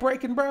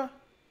backbreaking, bro,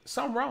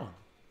 something wrong.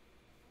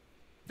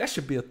 That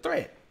should be a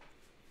threat.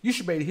 You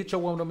should be able to hit your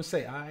woman up and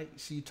say, all right,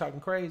 see you talking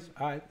crazy?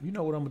 All right, you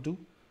know what I'm going to do.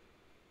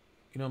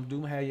 You know what I'm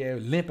going to do? Have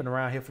you limping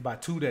around here for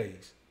about 2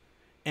 days.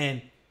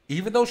 And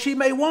even though she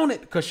may want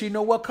it, because she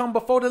know what come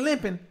before the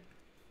limping,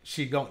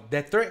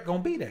 that threat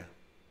going to be there.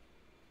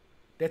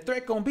 That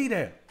threat going to be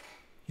there.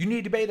 You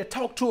need to be able to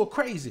talk to her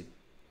crazy.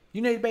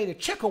 You need to be able to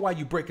check her while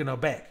you breaking her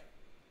back.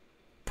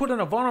 Put her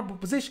in a vulnerable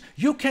position.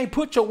 You can't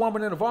put your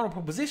woman in a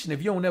vulnerable position if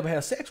you don't ever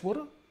have sex with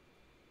her.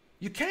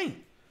 You can't.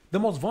 The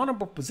most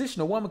vulnerable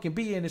position a woman can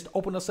be in is to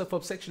open herself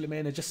up sexually,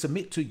 man, and just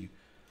submit to you.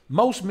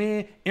 Most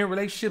men in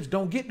relationships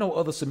don't get no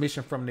other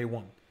submission from their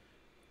woman.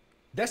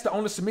 That's the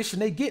only submission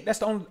they get. That's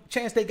the only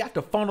chance they got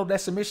to funnel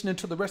that submission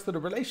into the rest of the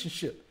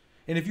relationship.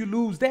 And if you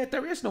lose that,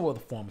 there is no other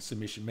form of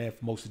submission, man,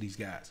 for most of these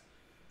guys.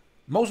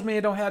 Most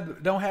men don't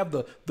have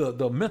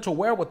the mental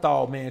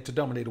wherewithal, man, to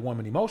dominate a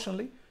woman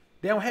emotionally.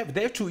 They don't have it.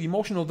 They're too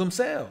emotional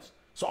themselves.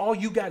 So all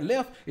you got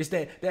left is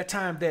that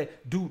time to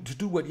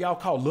do what y'all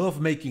call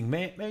love making,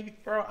 man. Man,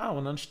 bro, I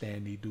don't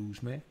understand these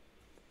dudes, man.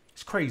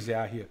 It's crazy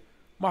out here.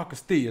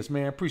 Marcus Theus,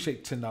 man,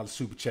 appreciate the $10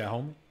 super chat,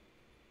 homie.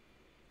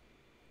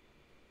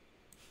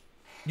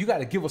 You got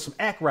to give us some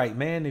act right,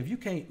 man. If you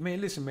can't, man,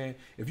 listen, man.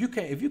 If you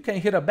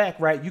can't hit her back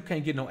right, you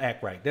can't get no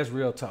act right. That's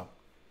real talk.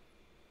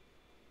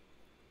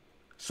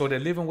 So they're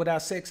living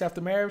without sex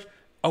after marriage.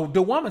 Oh,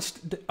 the woman,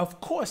 of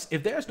course,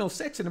 if there's no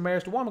sex in the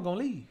marriage, the woman gonna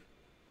leave.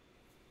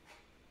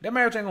 That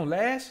marriage ain't gonna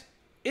last.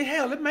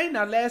 It may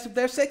not last if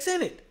there's sex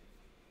in it.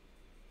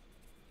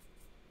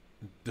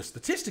 The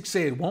statistics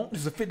say it won't.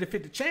 There's a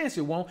 50-50 chance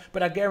it won't.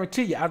 But I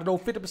guarantee you, out of those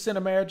 50%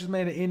 of marriages,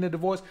 man, that end in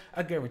divorce,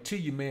 I guarantee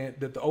you, man,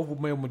 that the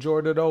overwhelming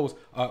majority of those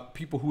are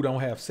people who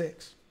don't have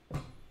sex.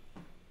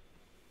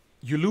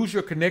 You lose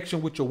your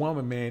connection with your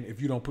woman, man,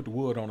 if you don't put the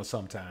wood on her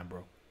sometime,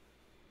 bro.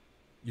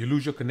 You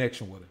lose your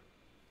connection with her.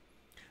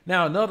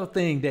 Now, another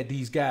thing that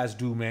these guys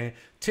do, man,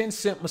 10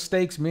 simp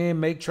mistakes men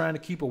make trying to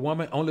keep a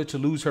woman only to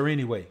lose her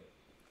anyway.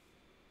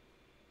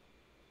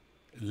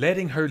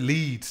 Letting her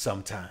lead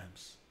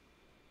sometimes.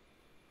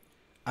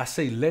 I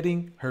say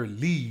letting her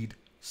lead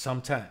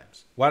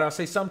sometimes. Why do I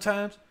say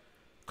sometimes?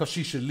 Because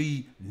she should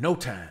lead no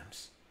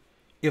times.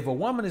 If a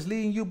woman is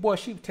leading you, boy,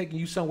 she's taking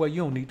you somewhere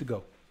you don't need to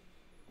go.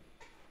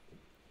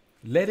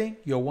 Letting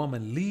your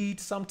woman lead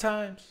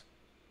sometimes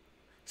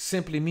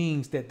simply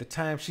means that the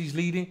time she's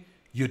leading,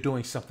 you're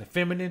doing something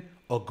feminine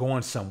or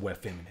going somewhere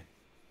feminine.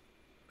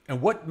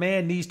 And what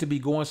man needs to be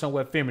going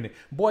somewhere feminine?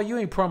 Boy, you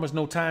ain't promised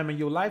no time in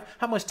your life.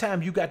 How much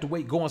time you got to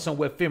wait going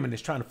somewhere feminine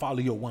trying to follow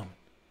your woman?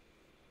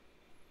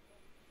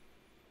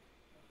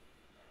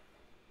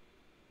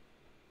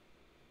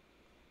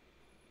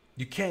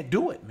 You can't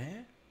do it,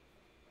 man.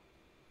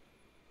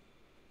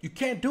 You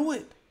can't do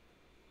it.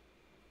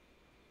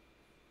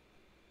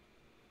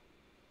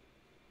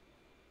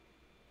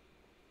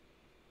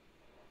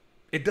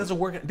 It doesn't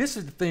work. This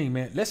is the thing,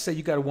 man. Let's say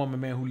you got a woman,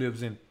 man, who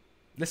lives in,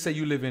 let's say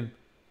you live in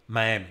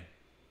Miami.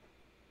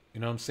 You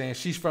know what I'm saying?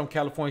 She's from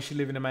California. She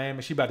living in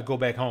Miami. She about to go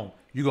back home.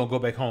 You're going to go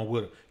back home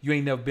with her. You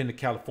ain't never been to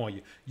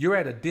California. You're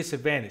at a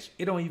disadvantage.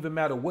 It don't even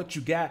matter what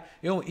you got.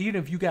 Even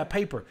if you got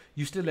paper,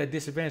 you still at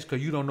disadvantage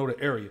because you don't know the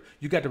area.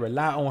 You got to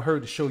rely on her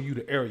to show you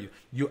the area.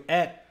 You're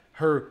at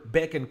her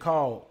beck and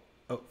call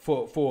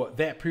for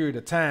that period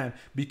of time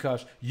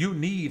because you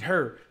need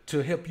her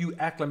to help you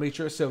acclimate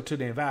yourself to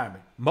the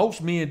environment.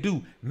 Most men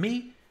do.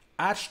 Me,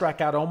 I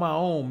strike out on my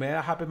own, man.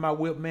 I hop in my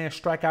whip, man,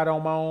 strike out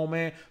on my own,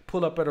 man,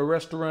 pull up at a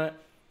restaurant,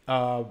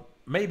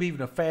 maybe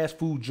even a fast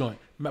food joint.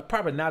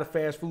 Probably not a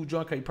fast food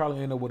joint because you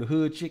probably end up with a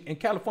hood chick. In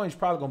California, it's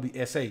probably going to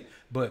be SA.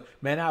 But,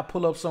 man, I'll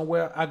pull up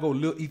somewhere. I go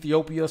little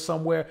Ethiopia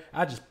somewhere.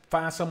 I just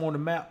find something on the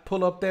map,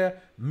 pull up there,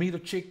 meet a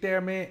chick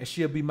there, man, and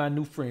she'll be my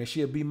new friend.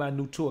 She'll be my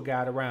new tour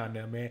guide around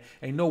there, man.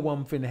 Ain't no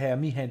woman finna have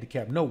me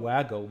handicapped nowhere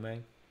I go,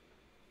 man.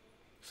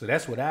 So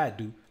that's what I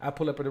do. I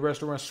pull up at a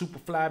restaurant, super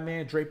fly,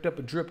 man, draped up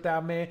and dripped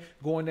out, man.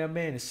 Go in there,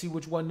 man, and see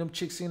which one of them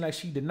chicks seem like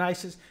she the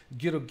nicest.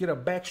 Get a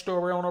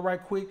backstory on her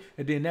right quick,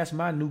 and then that's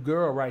my new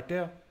girl right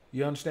there.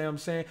 You understand what I'm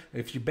saying?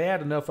 If she's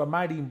bad enough, I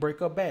might even break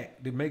her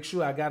back to make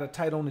sure I got her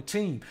tight on the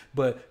team.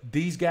 But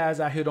these guys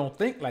out here don't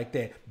think like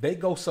that. They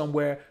go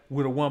somewhere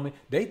with a woman.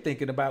 They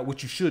thinking about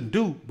what you shouldn't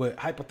do. But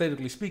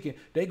hypothetically speaking,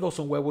 they go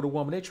somewhere with a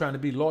woman. They trying to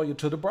be loyal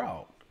to the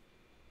broad.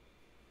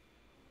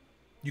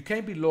 You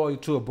can't be loyal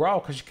to a broad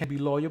because you can't be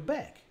loyal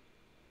back.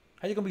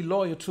 How you going to be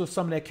loyal to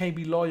something that can't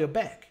be loyal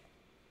back?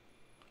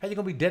 How you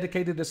going to be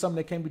dedicated to something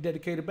that can't be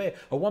dedicated back?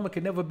 A woman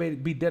can never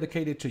be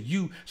dedicated to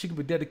you. She can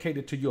be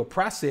dedicated to your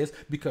process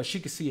because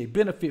she can see a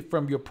benefit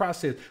from your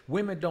process.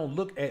 Women don't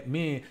look at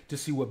men to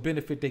see what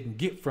benefit they can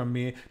get from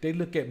men. They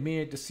look at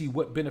men to see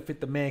what benefit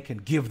the man can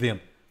give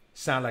them.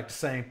 Sound like the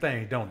same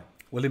thing, don't it?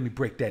 Well, let me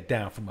break that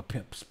down from a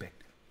pimp perspective.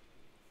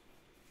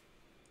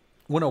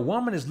 When a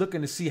woman is looking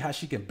to see how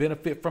she can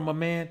benefit from a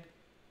man,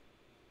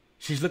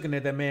 she's looking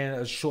at that man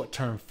as a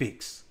short-term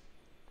fix.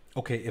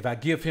 Okay, if I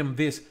give him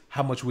this,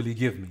 how much will he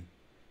give me?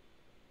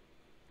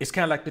 It's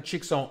kind of like the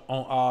chicks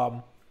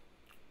on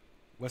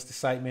what's the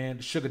site, man?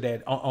 The Sugar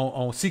Dad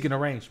on Seeking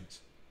Arrangements.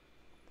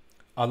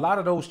 A lot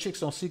of those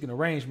chicks on Seeking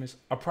Arrangements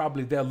are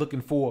probably there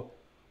looking for,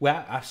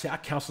 well, I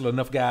counsel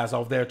enough guys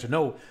off there to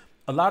know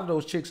a lot of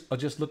those chicks are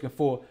just looking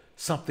for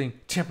something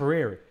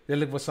temporary. They're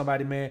looking for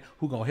somebody, man,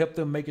 who gonna help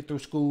them make it through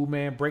school,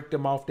 man, break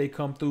them off. They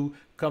come through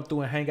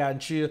and hang out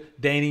and chill.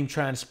 They ain't even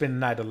trying to spend the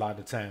night a lot of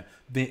the time.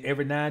 Then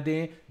every now and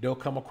then they'll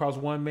come across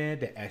one man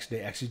that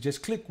actually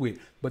just click with.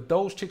 But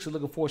those chicks are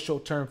looking for a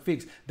short-term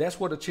fix. That's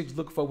what a chick's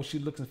looking for when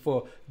she's looking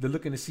for. They're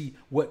looking to see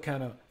what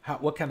kind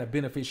of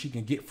benefit she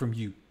can get from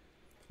you.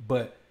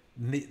 But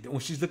when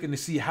she's looking to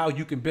see how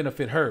you can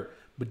benefit her,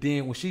 but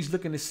then when she's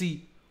looking to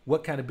see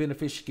what kind of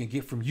benefit she can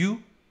get from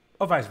you,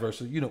 or vice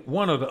versa, you know,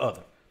 one or the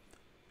other.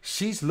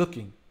 She's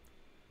looking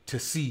to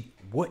see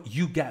what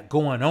you got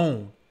going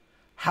on,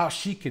 how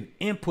she can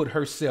input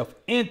herself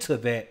into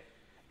that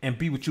and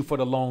be with you for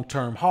the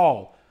long-term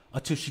haul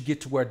until she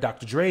get to where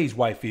Dr. Dre's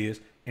wife is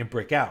and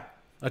break out.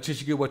 Until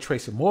she get where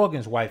Tracy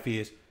Morgan's wife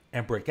is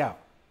and break out.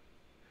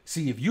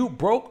 See, if you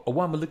broke, a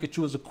woman look at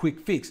you as a quick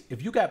fix.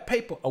 If you got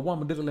paper, a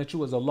woman looking at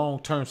you as a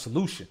long-term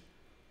solution.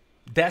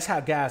 That's how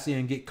guys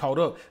end get caught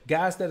up.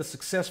 Guys that are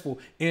successful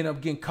end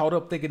up getting caught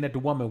up thinking that the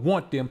woman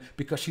want them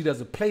because she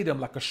doesn't play them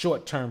like a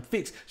short-term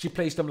fix. She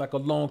plays them like a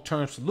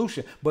long-term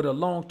solution. But a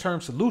long-term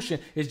solution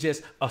is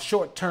just a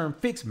short-term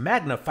fix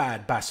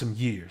magnified by some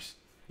years.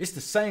 It's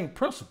the same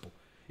principle.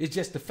 It's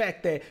just the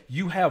fact that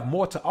you have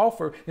more to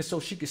offer, and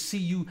so she can see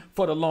you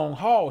for the long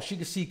haul. She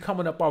can see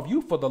coming up off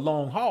you for the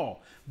long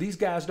haul. These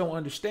guys don't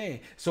understand.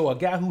 So a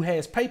guy who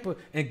has paper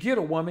and get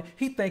a woman,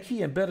 he think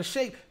he in better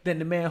shape than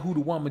the man who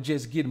the woman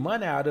just get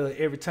money out of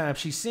every time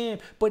she see him,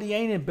 but he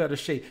ain't in better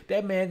shape.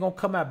 That man gonna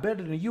come out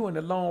better than you in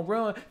the long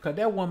run, because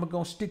that woman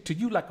gonna stick to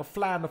you like a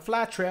fly in a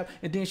fly trap,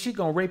 and then she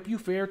gonna rape you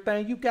for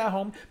everything you got,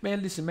 homie.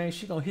 Man, listen, man,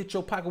 she gonna hit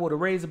your pocket with a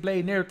razor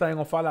blade and everything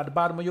gonna fall out the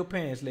bottom of your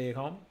pants leg,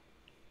 homie.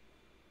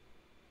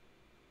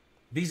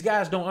 These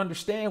guys don't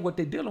understand what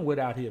they're dealing with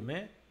out here,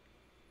 man.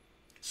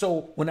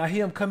 So when I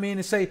hear him come in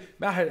and say,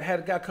 I had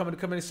a guy come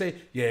in and say,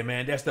 yeah,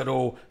 man, that's that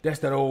old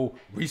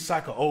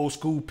recycle old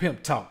school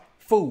pimp talk.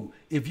 Fool,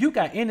 if you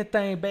got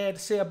anything bad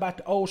to say about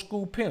the old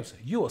school pimps,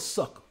 you a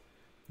sucker.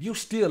 You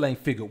still ain't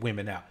figured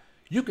women out.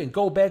 You can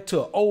go back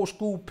to an old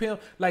school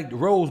pimp like the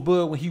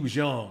Rosebud when he was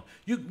young.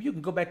 You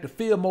can go back to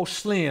Fillmore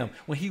Slim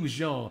when he was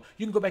young.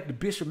 You can go back to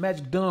Bishop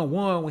Magic Dunn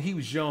 1 when he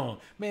was young.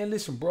 Man,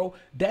 listen, bro,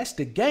 that's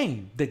the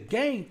game. The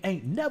game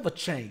ain't never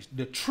changed.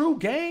 The true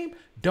game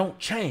don't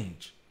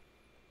change.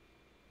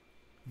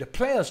 The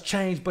players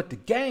change, but the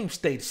game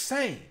stay the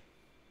same.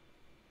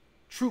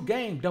 True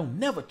game don't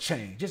never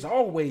change. It's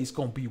always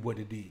going to be what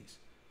it is.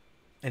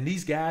 And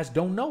these guys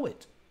don't know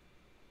it.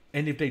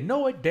 And if they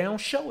know it, they don't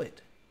show it.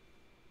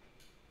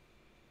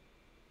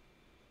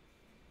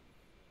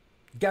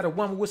 Got a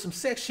woman with some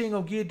sex, she ain't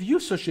gonna give it to you,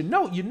 so you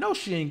know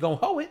she ain't gonna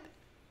hoe it.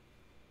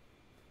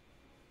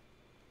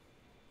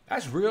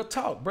 That's real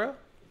talk, bro.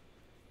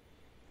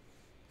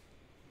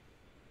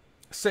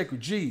 Sacred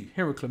G,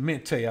 Henry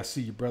Clemente, I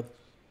see you, brother.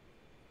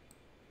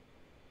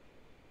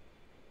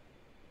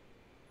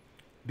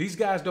 These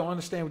guys don't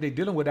understand what they're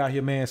dealing with out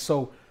here, man.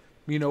 So,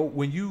 you know,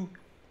 when you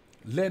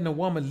letting a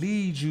woman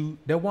lead you,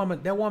 that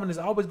woman is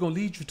always gonna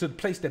lead you to the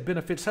place that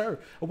benefits her.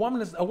 A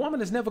woman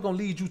is never gonna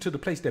lead you to the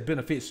place that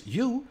benefits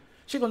you.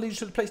 She's going to lead you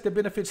to the place that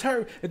benefits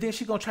her, and then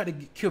she's going to try to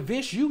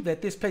convince you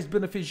that this place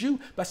benefits you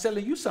by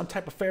selling you some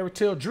type of fairy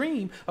tale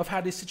dream of how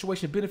this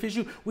situation benefits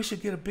you. We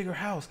should get a bigger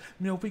house.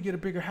 You know, if we get a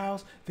bigger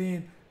house,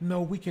 then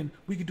we can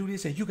do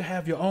this, and you can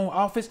have your own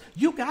office.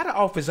 You got an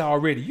office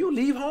already. You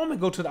leave home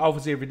and go to the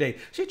office every day.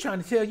 She's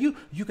trying to tell you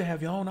you can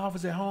have your own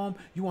office at home.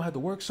 You won't have to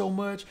work so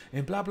much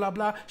and blah, blah,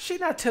 blah.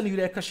 She's not telling you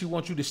that because she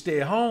wants you to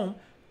stay at home.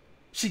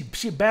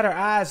 She bat her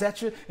eyes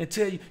at you and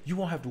tell you you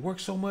won't have to work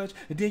so much,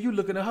 and then you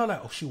looking at her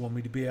like, oh, she want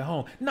me to be at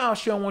home. No,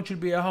 she don't want you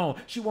to be at home.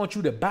 She wants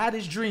you to buy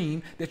this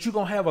dream that you're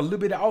gonna have a little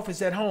bit of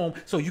office at home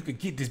so you can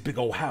get this big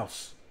old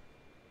house.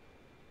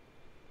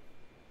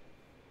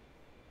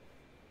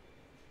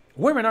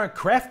 Women aren't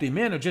crafty,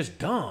 men are just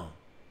dumb.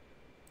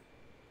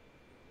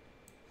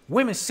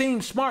 Women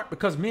seem smart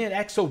because men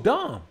act so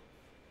dumb.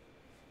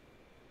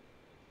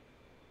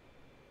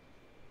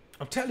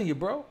 I'm telling you,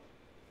 bro.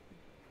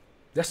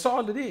 That's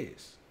all it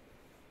is.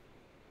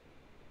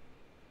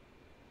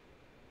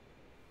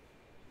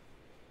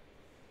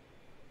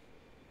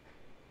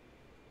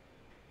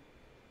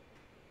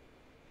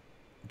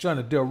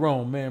 Johnny Del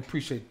Rome, man,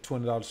 appreciate the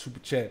 $20 super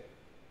chat.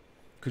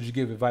 Could you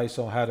give advice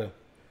on how to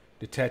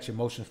detach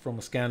emotions from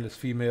a scandalous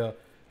female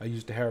I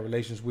used to have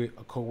relations with,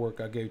 a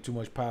coworker I gave too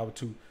much power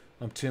to?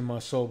 I'm 10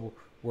 months sober,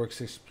 work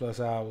 60+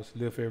 hours,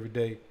 live every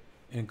day,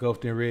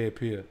 engulfed in red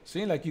pill.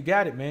 Seems like you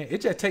got it, man.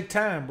 It just take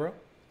time, bro.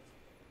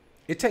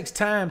 It takes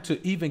time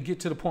to even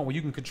get to the point where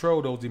you can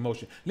control those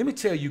emotions. Let me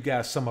tell you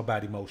guys something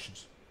about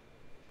emotions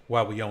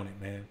while we on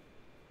it, man.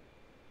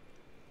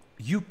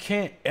 You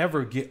can't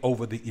ever get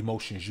over the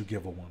emotions you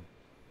give a woman.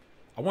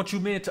 I want you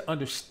men to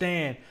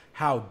understand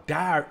how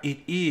dire it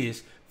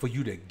is for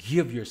you to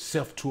give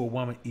yourself to a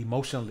woman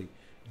emotionally.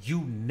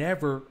 You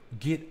never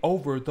get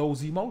over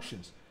those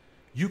emotions.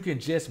 You can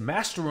just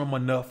master them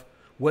enough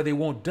where they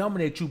won't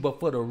dominate you, but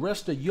for the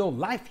rest of your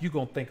life, you're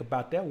going to think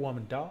about that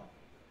woman, dog.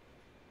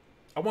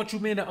 I want you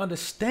men to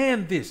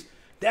understand this.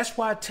 That's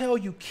why I tell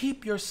you,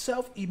 keep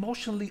yourself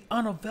emotionally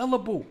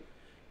unavailable.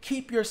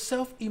 Keep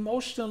yourself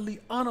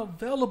emotionally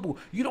unavailable.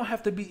 You don't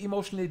have to be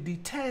emotionally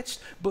detached,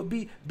 but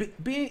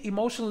being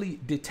emotionally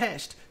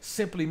detached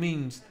simply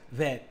means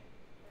that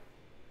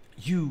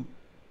you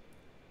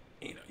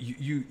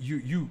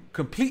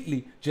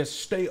completely just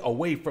stay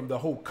away from the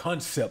whole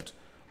concept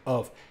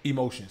of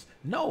emotions.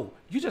 No,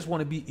 you just want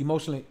to be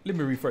emotionally, let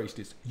me rephrase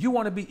this. You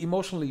want to be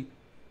emotionally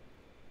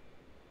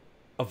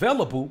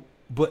available,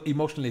 but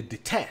emotionally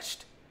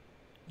detached.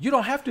 You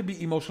don't have to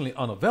be emotionally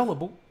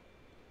unavailable.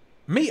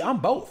 Me, I'm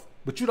both,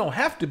 but you don't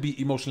have to be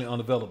emotionally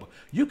unavailable.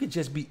 You can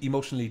just be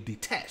emotionally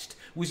detached,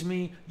 which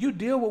means you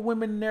deal with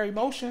women and their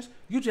emotions.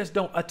 You just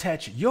don't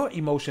attach your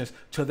emotions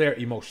to their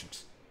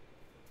emotions.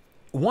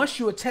 Once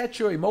you attach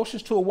your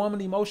emotions to a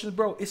woman's emotions,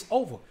 bro, it's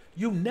over.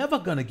 You're never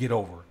gonna get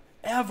over it.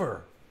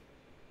 Ever.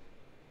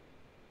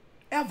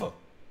 Ever.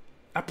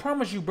 I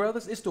promise you,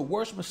 brothers, it's the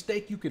worst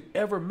mistake you could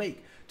ever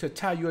make to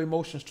tie your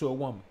emotions to a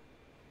woman.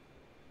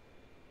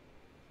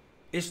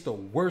 It's the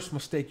worst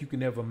mistake you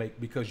can ever make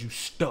because you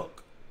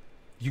stuck.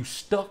 You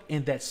stuck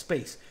in that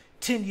space.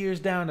 10 years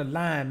down the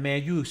line,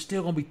 man, you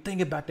still gonna be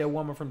thinking about that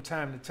woman from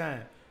time to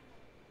time.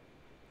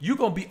 You're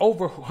going to be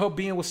over her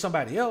being with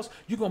somebody else.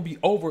 You're going to be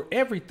over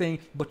everything,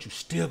 but you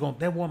still going to,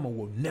 that woman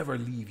will never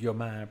leave your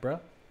mind,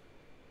 bro.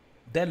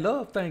 That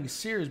love thing is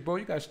serious, bro.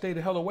 You got to stay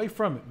the hell away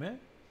from it, man.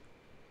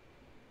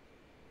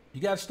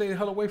 You got to stay the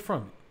hell away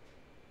from it.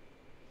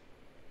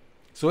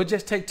 So it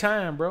just take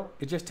time, bro.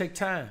 It just take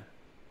time.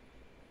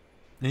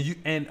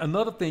 And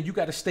another thing, you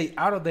got to stay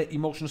out of that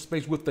emotional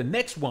space with the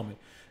next woman.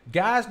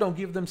 Guys don't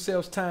give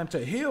themselves time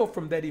to heal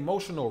from that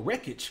emotional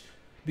wreckage,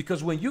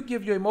 because when you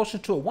give your emotion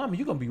to a woman,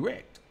 you're going to be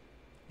wrecked.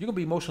 You're going to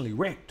be emotionally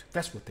wrecked.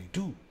 That's what they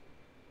do.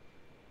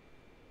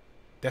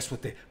 That's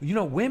what they,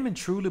 women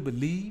truly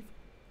believe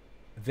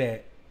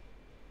that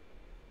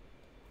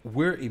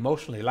we're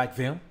emotionally like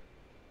them.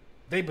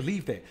 They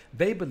believe that.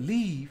 They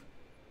believe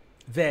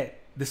that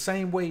the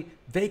same way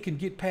they can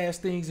get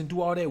past things and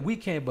do all that we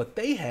can, but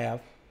they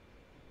have,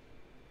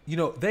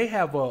 they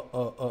have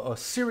a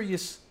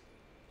serious,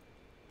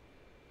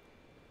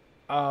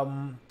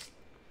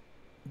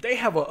 they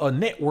have a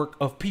network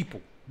of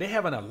people. They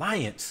have an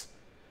alliance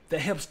that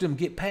helps them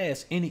get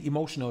past any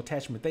emotional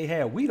attachment they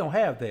have. We don't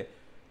have that.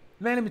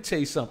 Man, let me tell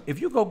you something.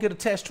 If you go get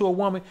attached to a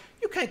woman,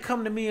 you can't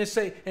come to me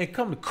and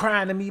come to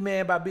crying to me,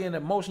 man, about being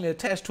emotionally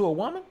attached to a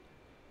woman.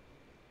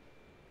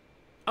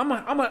 I'm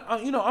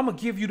gonna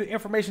give you the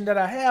information that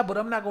I have, but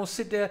I'm not gonna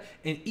sit there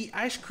and eat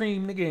ice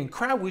cream, nigga, and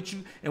cry with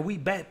you, and we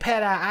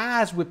pat our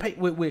eyes with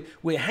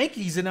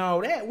hankies and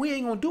all that. We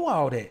ain't gonna do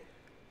all that.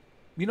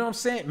 You know what I'm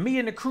saying? Me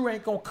and the crew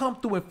ain't gonna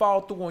come through and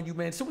fall through on you,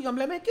 man. So we gonna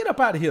be like, man, get up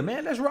out of here,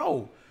 man. Let's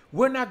roll.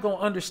 We're not gonna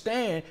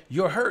understand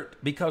your hurt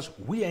because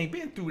we ain't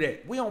been through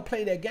that. We don't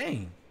play that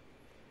game.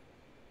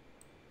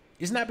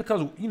 It's not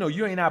because,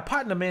 you ain't our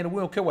partner, man, and we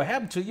don't care what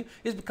happened to you.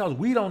 It's because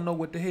we don't know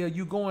what the hell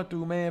you going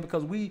through, man,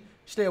 because we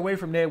stay away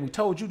from that. We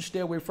told you to stay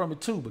away from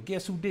it too, but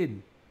guess who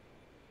didn't?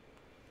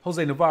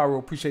 Jose Navarro,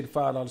 appreciate the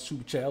 $5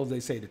 super chat. Jose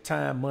say the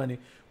time, money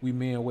we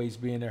men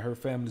waste being at her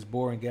family's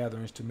boring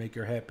gatherings to make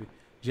her happy,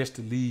 just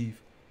to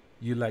leave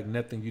you like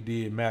nothing you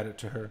did mattered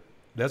to her.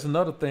 That's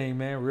another thing,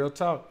 man. Real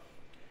talk.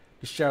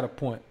 The Shadow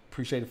Point,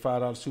 appreciate the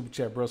 $5 super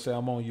chat, bro. Say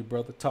I'm on you,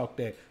 brother. Talk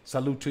that.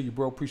 Salute to you,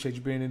 bro. Appreciate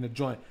you being in the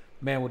joint.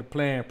 Man with a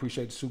plan,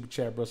 appreciate the super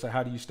chat, bro. So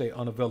how do you stay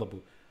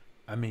unavailable?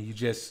 I mean, you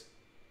just,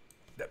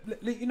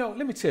 let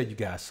me tell you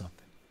guys something.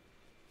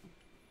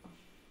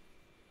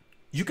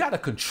 You got to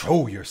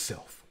control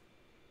yourself.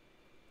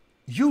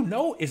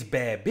 It's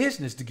bad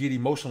business to get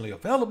emotionally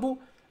available.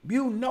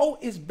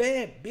 It's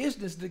bad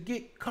business to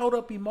get caught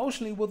up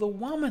emotionally with a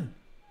woman.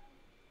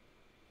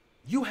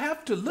 You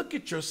have to look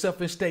at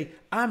yourself and say,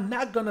 I'm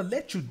not going to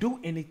let you do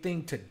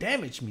anything to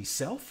damage me,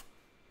 self.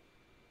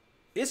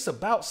 It's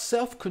about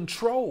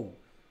self-control.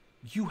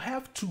 You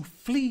have to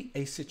flee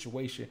a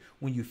situation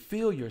when you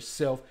feel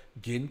yourself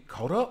getting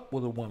caught up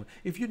with a woman.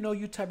 If you know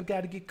you type of guy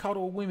to get caught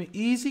up with women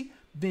easy,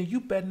 then you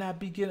better not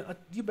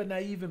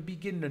even be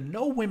getting to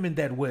know women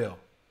that well.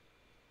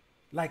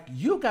 Like,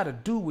 you got to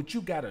do what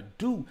you got to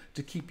do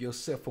to keep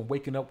yourself from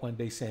waking up one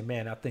day saying,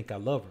 man, I think I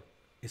love her.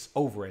 It's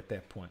over at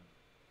that point.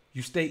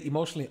 You stay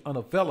emotionally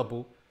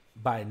unavailable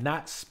by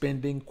not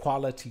spending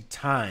quality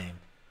time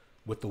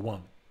with the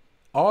woman.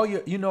 All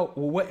your,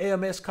 what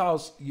AMS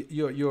calls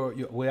your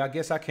well, I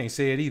guess I can't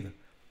say it either.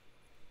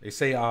 They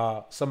say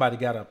somebody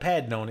got a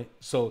patent on it.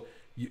 So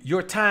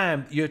your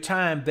time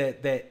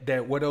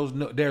that where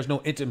there's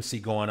no intimacy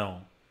going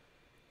on.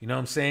 You know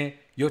what I'm saying?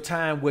 Your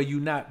time where you're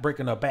not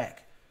breaking her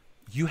back.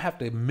 You have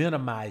to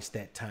minimize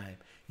that time.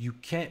 You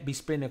can't be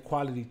spending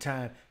quality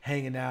time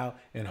hanging out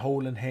and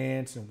holding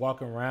hands and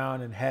walking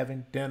around and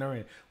having dinner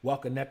and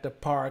walking at the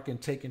park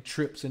and taking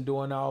trips and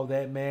doing all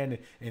that, man,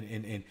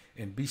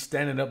 and be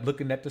standing up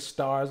looking at the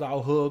stars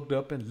all hugged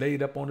up and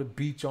laid up on a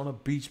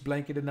beach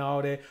blanket and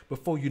all that.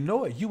 Before you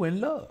know it, you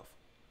in love.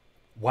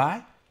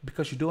 Why?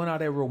 Because you're doing all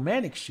that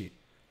romantic shit.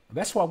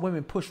 That's why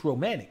women push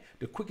romantic.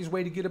 The quickest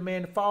way to get a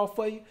man to fall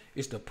for you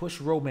is to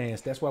push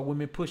romance. That's why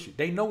women push it.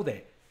 They know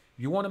that.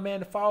 You want a man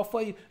to fall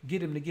for you,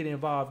 get him to get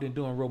involved in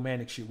doing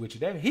romantic shit with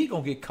you. He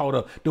gonna get caught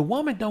up. The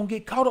woman don't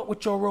get caught up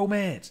with your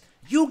romance.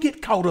 You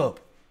get caught up.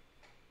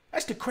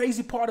 That's the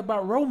crazy part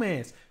about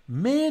romance.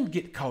 Men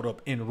get caught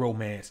up in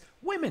romance.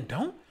 Women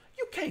don't.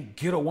 You can't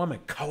get a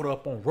woman caught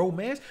up on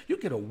romance. You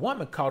get a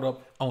woman caught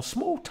up on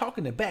smooth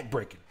talking and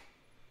backbreaking.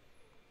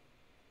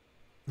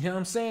 You know what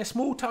I'm saying?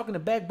 Smooth talking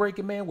and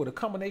backbreaking, man, with a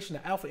combination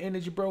of alpha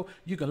energy, bro.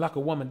 You can lock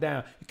a woman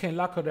down. You can't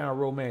lock her down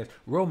romance.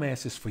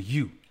 Romance is for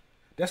you.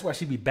 That's why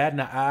she be batting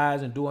her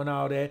eyes and doing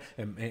all that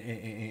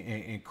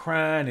and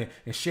crying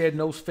and shedding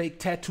those fake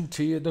tattoo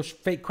tears, those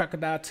fake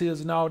crocodile tears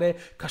and all that,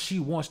 because she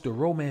wants the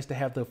romance to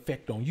have the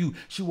effect on you.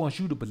 She wants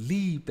you to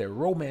believe that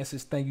romance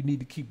is the thing you need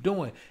to keep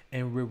doing.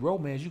 And with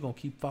romance, you're going to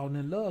keep falling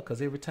in love,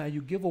 because every time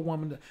you give a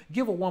woman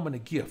a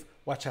gift,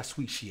 watch how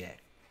sweet she act.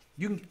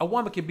 A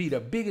woman can be the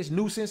biggest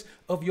nuisance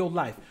of your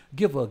life.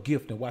 Give her a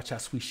gift and watch how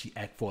sweet she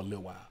act for a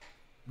little while.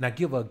 Now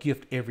give her a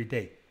gift every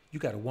day. You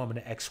got a woman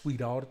that acts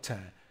sweet all the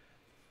time.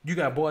 You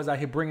got boys out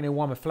here bringing their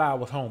woman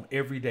flowers home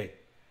every day.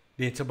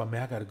 Then tell me,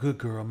 man, I got a good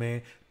girl,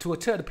 man. To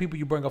tell the people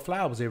you bring her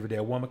flowers every day.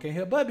 A woman can't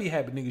help but be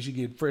happy, niggas. You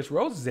get fresh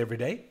roses every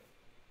day.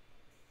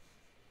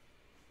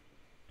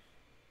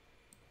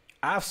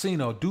 I've seen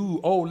a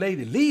dude, old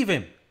lady, leave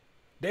him.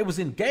 They was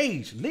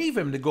engaged. Leave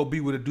him to go be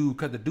with a dude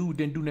because the dude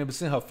didn't do nothing but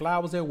send her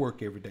flowers at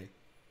work every day.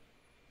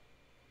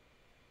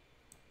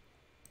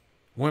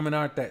 Women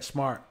aren't that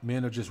smart.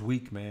 Men are just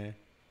weak, man.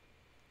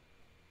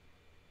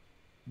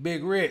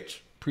 Big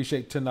Rich.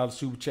 Appreciate $10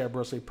 super chat,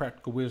 bro. Say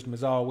practical wisdom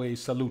as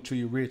always. Salute to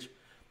you, Rich.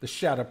 The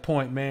Shatter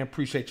Point, man.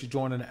 Appreciate you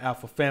joining the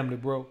Alpha family,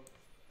 bro.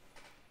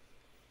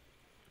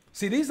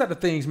 See, these are the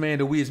things, man,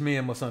 that we as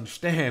men must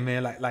understand,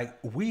 man. Like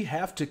we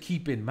have to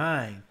keep in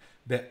mind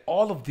that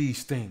all of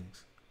these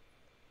things,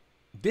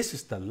 this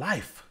is the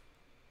life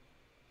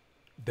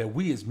that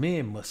we as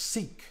men must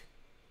seek.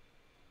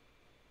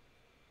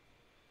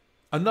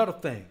 Another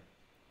thing,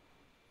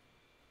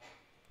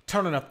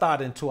 turning a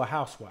thought into a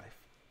housewife.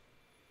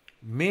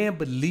 Men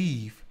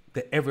believe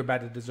that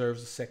everybody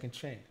deserves a second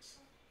chance.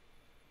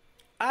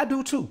 I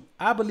do too.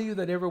 I believe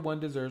that everyone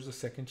deserves a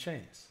second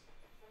chance.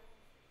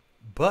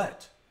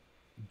 But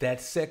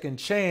that second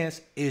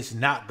chance is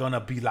not going to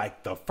be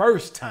like the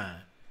first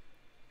time.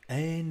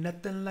 Ain't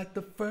nothing like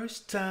the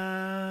first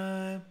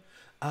time.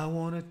 I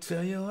want to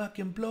tell you I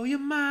can blow your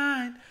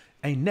mind.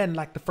 Ain't nothing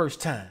like the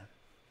first time.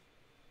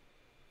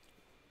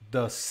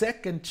 The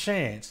second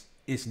chance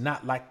is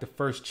not like the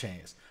first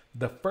chance.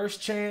 The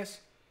first chance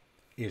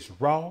is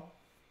raw,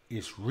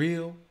 it's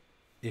real,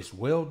 it's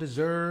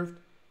well-deserved,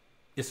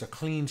 it's a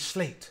clean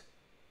slate.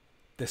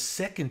 The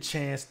second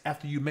chance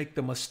after you make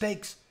the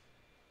mistakes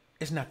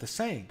is not the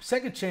same.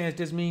 Second chance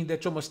just means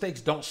that your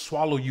mistakes don't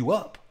swallow you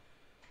up.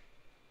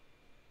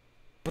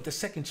 But the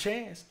second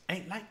chance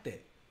ain't like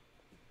that.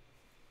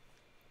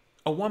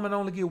 A woman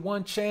only get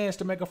one chance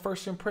to make a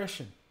first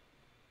impression.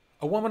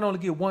 A woman only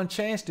get one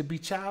chance to be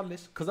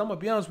childless. Because I'm going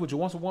to be honest with you.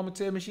 Once a woman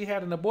tells me she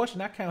had an abortion,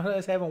 I count her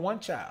as having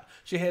one child.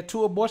 She had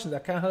 2 abortions. I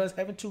count her as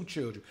having 2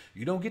 children.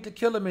 You don't get to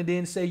kill them and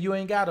then say you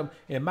ain't got them.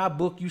 In my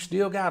book, you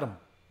still got them.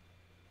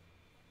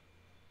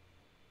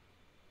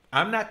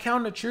 I'm not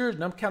counting the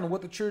children. I'm counting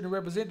what the children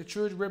represent. The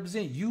children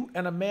represent you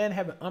and a man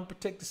having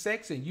unprotected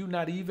sex and you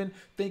not even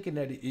thinking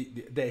that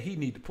he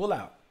need to pull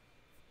out.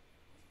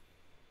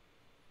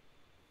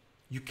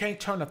 You can't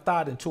turn a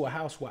thought into a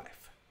housewife.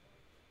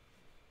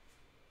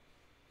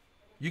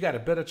 You got a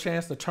better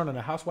chance of turning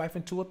a housewife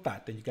into a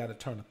thought than you got to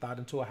turn a thought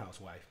into a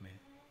housewife, man.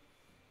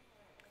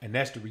 And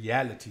that's the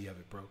reality of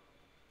it, bro.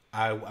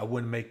 I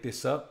wouldn't make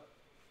this up.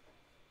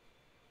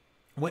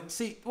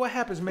 See, what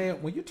happens,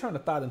 man, when you turn a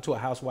thought into a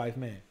housewife,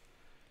 man,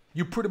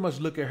 you pretty much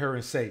look at her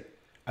and say,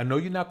 I know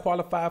you're not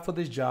qualified for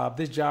this job.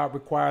 This job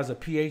requires a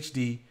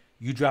PhD.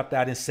 You dropped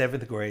out in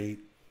 7th grade.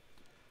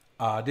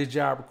 This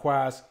job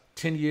requires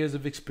 10 years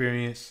of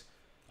experience.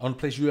 Only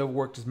place you ever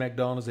worked is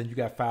McDonald's and you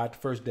got fired the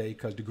first day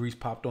because the grease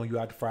popped on you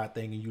out the fried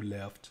thing and you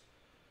left.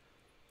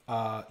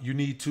 You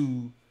need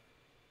to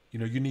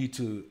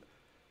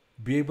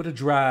be able to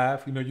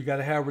drive. You got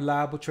to have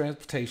reliable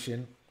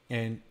transportation.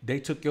 And they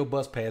took your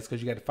bus pass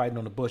because you got to fight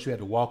on the bus. You had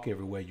to walk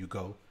everywhere you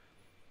go.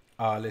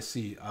 Let's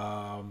see.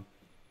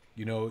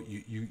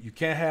 You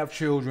can't have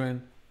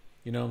children.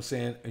 You know what I'm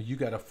saying? You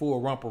got a full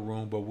romper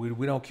room, but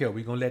we don't care.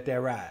 We're going to let that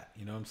ride.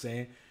 You know what I'm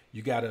saying?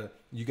 You gotta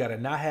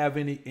not have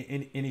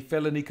any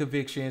felony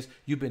convictions.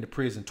 You've been to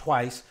prison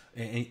twice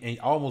and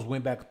almost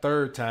went back a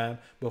 3rd time,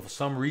 but for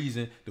some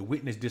reason the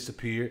witness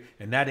disappeared,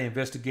 and now they're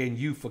investigating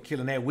you for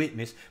killing that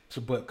witness.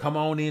 But come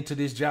on into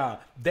this job.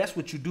 That's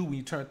what you do when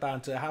you turn thought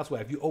into a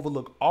housewife. You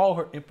overlook all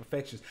her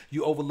imperfections.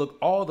 You overlook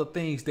all the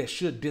things that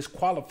should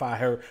disqualify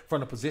her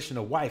from the position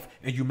of wife,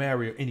 and you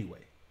marry her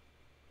anyway.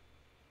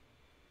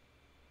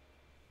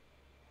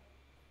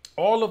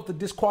 All of the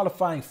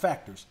disqualifying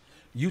factors.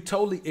 You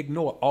totally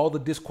ignore all the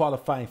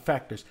disqualifying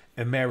factors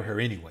and marry her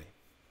anyway.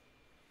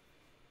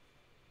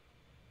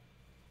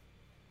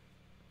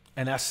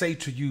 And I say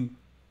to you,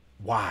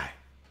 why?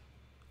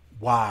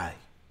 Why?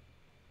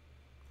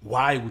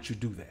 Why would you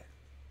do that?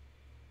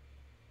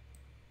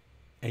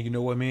 And you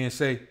know what men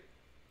say?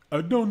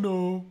 I don't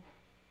know.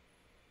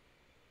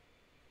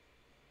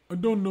 I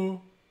don't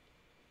know.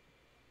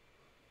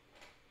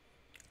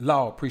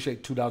 Law,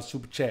 appreciate $2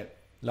 super chat.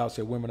 Law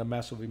said women are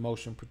massive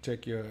emotion.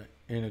 Protect your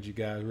energy,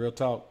 guys. Real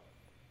talk.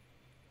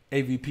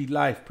 AVP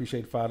Life,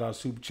 appreciate the $5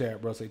 super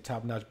chat, bro. Say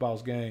top notch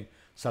boss gang.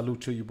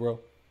 Salute to you, bro.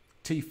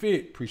 T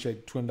Fit,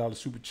 appreciate the $20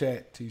 super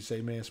chat. T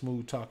say, man,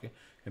 smooth talking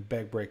and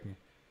back breaking.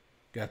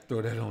 Got to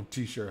throw that on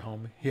t-shirt,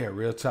 homie. Yeah,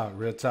 real talk,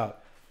 real talk.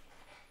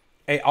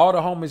 Hey, all the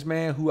homies,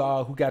 man, who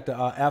got the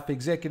Alpha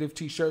Executive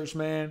t-shirts,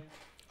 man.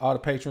 All the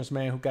patrons,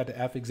 man, who got the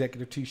Alpha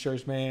Executive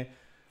t-shirts, man.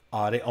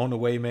 They on the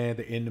way, man.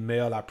 They're in the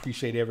mail. I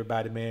appreciate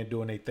everybody, man,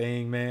 doing their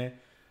thing, man.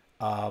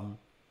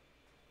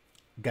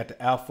 Got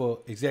the Alpha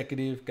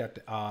Executive, got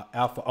the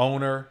Alpha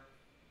Owner,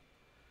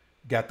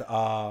 got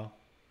the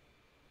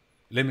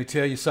Let Me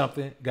Tell You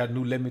Something, got a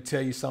new Let Me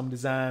Tell You Something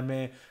design,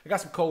 man. I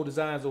got some cool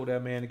designs over there,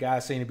 man. The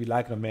guys seem to be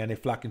liking them, man. They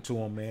flocking to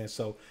them, man.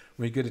 So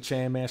when you get a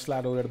chance, man,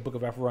 slide over there to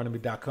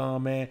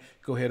bookofalpharonomy.com, man.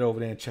 Go head over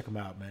there and check them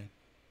out, man.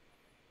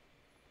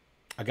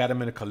 I got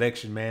them in a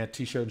collection, man.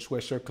 T-shirt and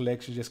sweatshirt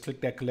collection. Just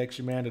click that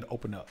collection, man. It'll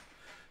open up.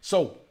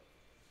 So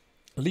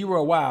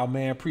Leroy Wild,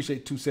 man.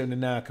 Appreciate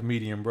 279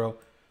 comedian, bro.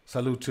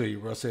 Salute to you,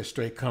 bro. Said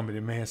straight comedy,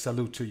 man.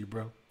 Salute to you,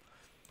 bro.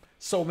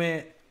 So,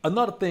 man,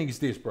 another thing is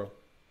this, bro.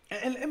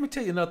 And let me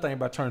tell you another thing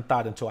about turning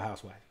thought into a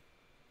housewife.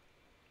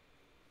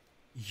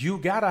 You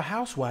got a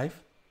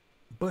housewife,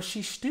 but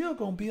she's still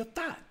going to be a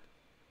thought.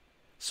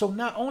 So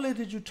not only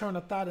did you turn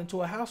a thought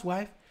into a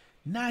housewife,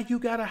 now you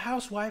got a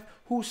housewife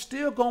who's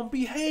still going to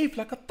behave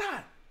like a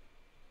thought.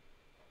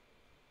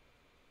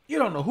 You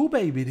don't know who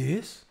baby it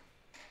is.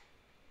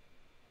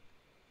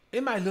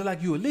 It might look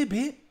like you a little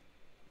bit,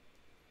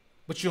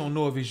 but you don't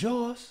know if it's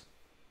yours.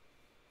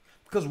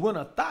 Because when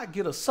a thought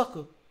get a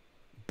sucker,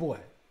 boy,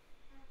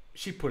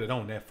 she put it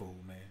on that fool,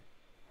 man.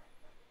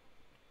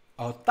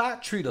 A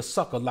thought treat a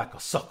sucker like a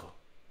sucker.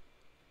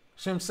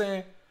 See what I'm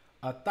saying?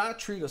 A thought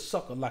treat a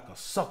sucker like a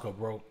sucker,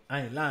 bro.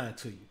 I ain't lying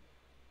to you.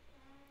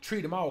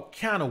 Treat him all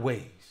kind of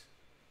ways.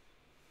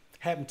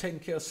 Have him taking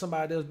care of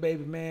somebody else,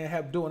 baby, man.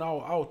 Have him doing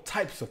all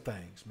types of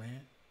things,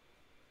 man.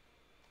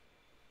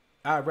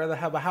 I'd rather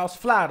have a house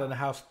fly than a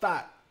house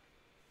thought.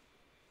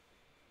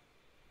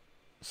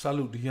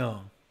 Salute the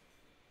young.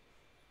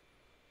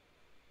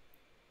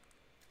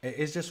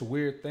 It's just a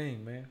weird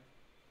thing, man.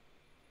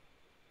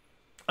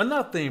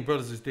 Another thing,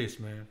 brothers, is this,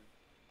 man.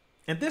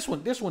 And this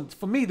one,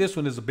 for me, this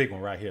one is a big one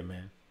right here,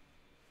 man.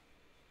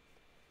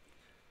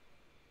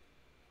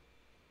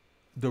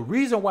 The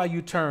reason why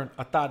you turn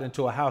a thought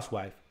into a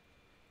housewife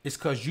is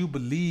because you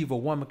believe a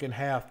woman can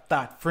have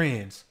thought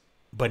friends,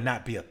 but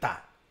not be a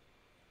thought.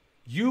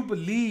 You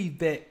believe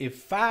that if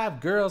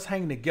 5 girls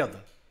hang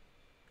together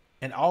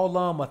and all of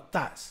them are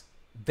thoughts,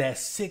 that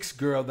 6th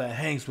girl that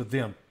hangs with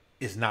them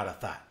is not a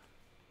thought.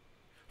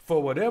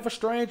 For whatever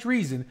strange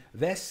reason,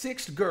 that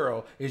 6th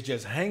girl is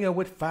just hanging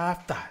with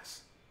 5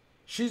 thoughts.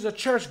 She's a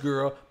church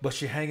girl, but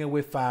she's hanging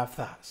with 5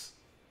 thoughts.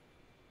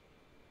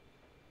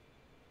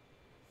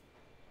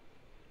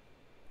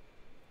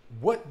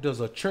 What does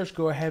a church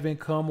girl have in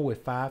common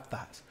with 5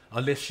 thoughts?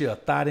 Unless she's a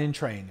thought in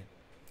training.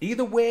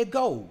 Either way it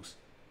goes,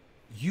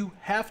 you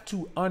have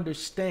to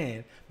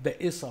understand that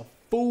it's a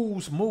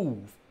fool's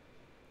move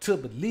to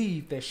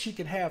believe that she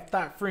can have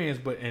thought friends,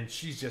 and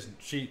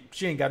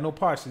she ain't got no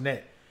parts in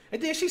that.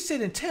 And then she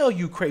sit and tell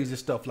you crazy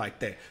stuff like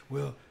that.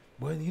 Well,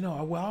 you know,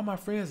 all my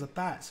friends are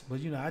thoughts, but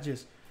you know, I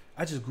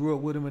just grew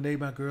up with them and they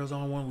my girls. I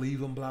don't want to leave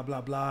them. Blah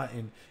blah blah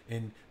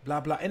and blah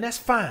blah. And that's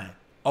fine.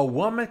 A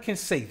woman can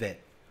say that.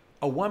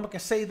 A woman can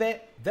say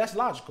that. That's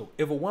logical.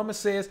 If a woman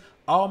says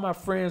all my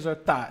friends are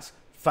thoughts,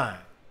 fine.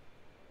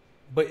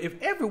 But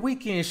if every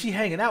weekend she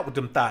hanging out with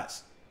them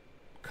thoughts,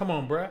 come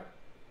on, bruh.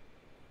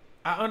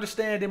 I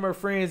understand them her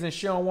friends and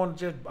she don't want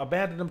to just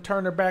abandon them,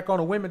 turn her back on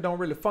her. Women don't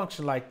really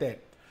function like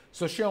that.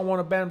 So she don't want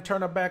to abandon them,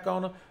 turn her back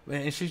on her,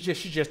 and she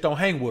just don't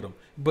hang with them.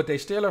 But they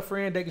still her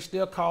friend. They can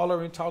still call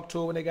her and talk to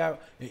her when they got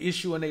an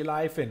issue in their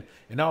life and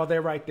all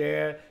that right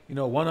there. You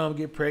know, one of them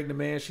get pregnant,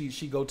 man.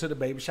 She go to the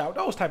baby shower,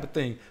 those type of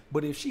things.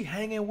 But if she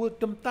hanging with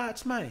them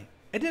thoughts, man,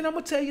 and then I'm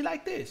gonna tell you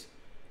like this.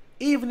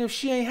 Even if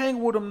she ain't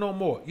hanging with them no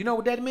more, you know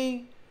what that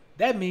mean?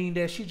 That mean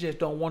that she just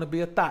don't want to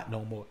be a thought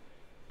no more.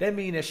 That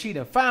mean that she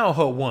done found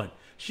her one.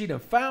 She done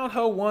found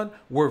her one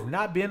worth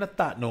not being a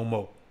thought no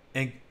more.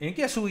 And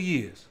guess who he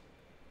is?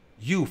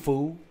 You,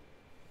 fool.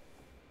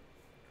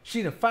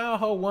 She done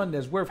found her one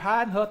that's worth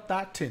hiding her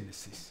thought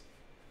tendencies.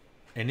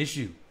 And it's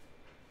you.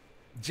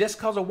 Just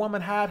because a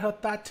woman hide her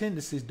thought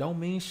tendencies don't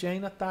mean she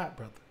ain't a thought,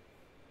 brother.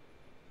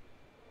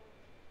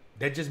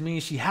 That just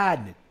means she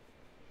hiding it.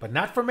 But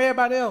not from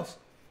everybody else.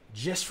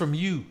 Just from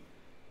you.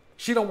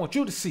 She don't want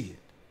you to see it.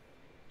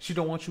 She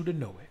don't want you to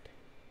know it.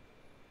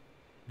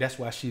 That's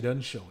why she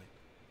doesn't show it.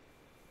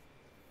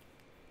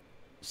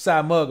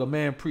 Cy Mugger,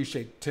 man,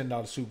 appreciate the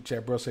 $10 super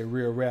chat, bro. Say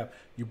real rap.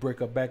 You break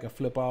her back and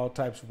flip all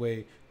types of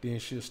way, then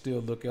she'll still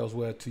look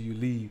elsewhere till you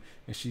leave,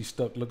 and she's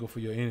stuck looking for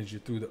your energy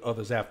through the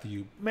others after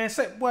you. Man,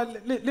 say, well,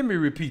 let me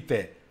repeat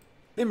that.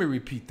 Let me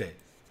repeat that.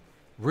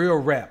 Real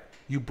rap.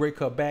 You break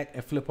her back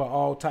and flip her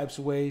all types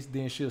of ways,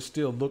 then she'll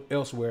still look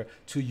elsewhere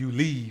till you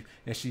leave,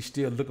 and she's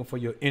still looking for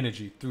your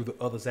energy through the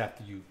others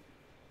after you.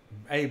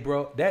 Hey,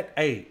 bro, that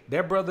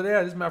brother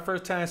there, this is my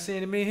first time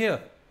seeing him in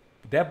here.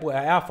 That boy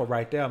alpha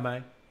right there,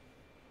 man.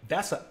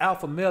 That's an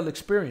alpha male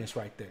experience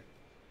right there.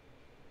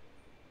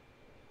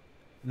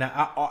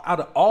 Now, out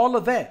of all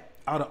of that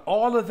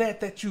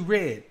that you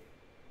read,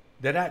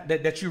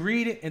 that you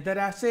read it and that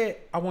I said,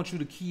 I want you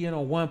to key in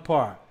on one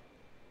part.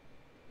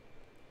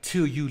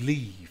 Till you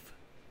leave,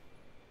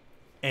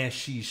 and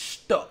she's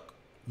stuck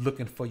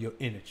looking for your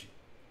energy.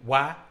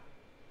 Why?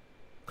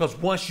 Because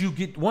once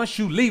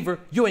you leave her,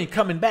 you ain't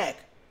coming back.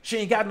 She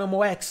ain't got no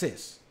more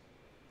access.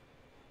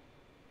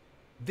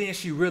 Then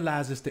she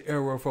realizes the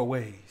error of her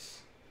ways.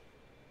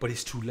 But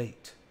it's too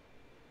late.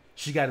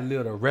 She got to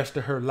live the rest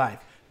of her life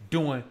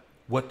doing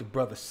what the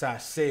brother Sai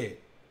said.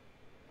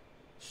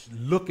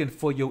 Looking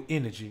for your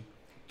energy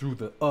through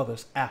the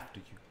others after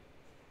you.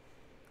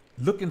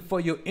 Looking for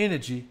your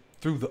energy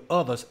through the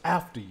others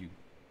after you.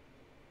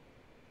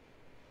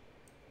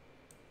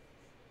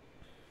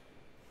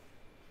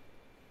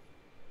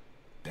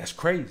 That's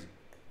crazy.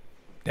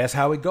 That's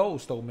how it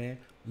goes though, man.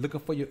 Looking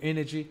for your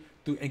energy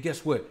through, and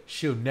guess what?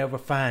 She'll never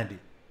find it.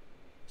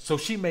 So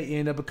she may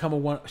end up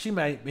becoming one. She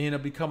may end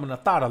up becoming a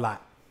thought a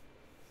lot.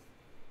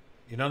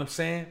 You know what I'm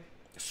saying?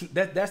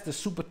 That's the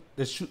super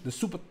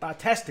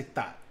thotastic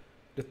thought.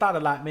 The thought a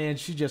lot, man.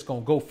 She just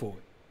gonna go for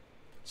it.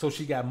 So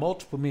she got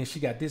multiple men. She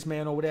got this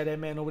man over there, that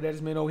man over there,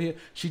 this man over here.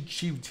 She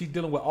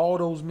dealing with all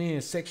those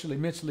men sexually,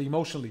 mentally,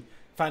 emotionally,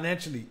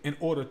 financially, in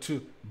order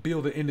to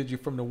build the energy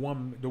from the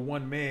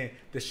one man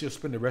that she'll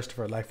spend the rest of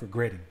her life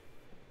regretting.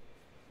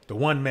 The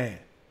one man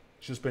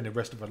she'll spend the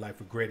rest of her life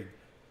regretting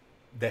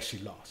that she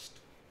lost.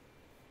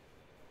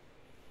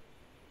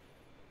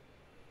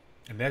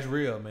 And that's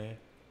real, man.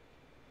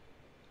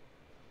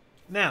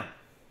 Now,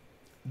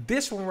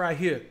 this one right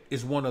here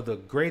is one of the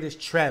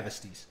greatest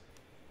travesties.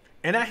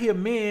 And I hear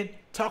men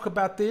talk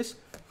about this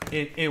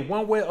in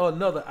one way or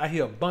another. I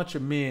hear a bunch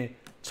of men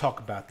talk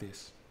about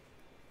this.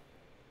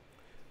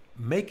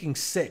 Making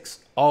sex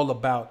all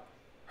about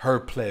her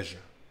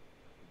pleasure.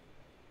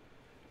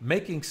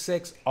 Making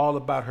sex all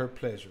about her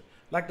pleasure.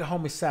 Like the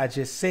homie Side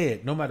just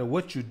said, no matter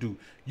what you do,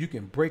 you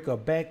can break her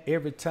back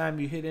every time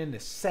you hit in the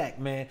sack,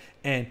 man.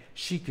 And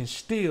she can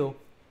still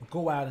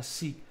go out and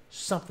seek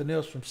something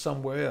else from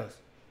somewhere else.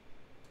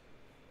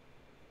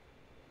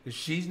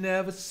 She's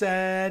never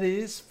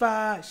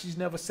satisfied. She's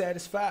never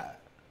satisfied.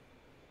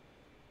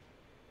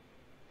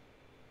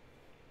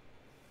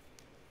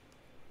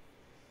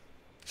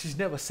 She's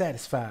never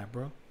satisfied,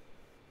 bro.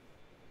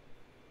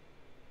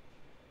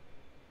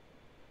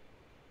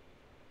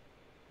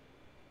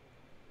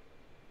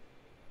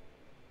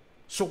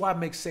 So why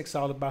make sex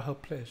all about her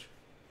pleasure?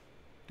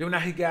 Then when I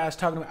hear guys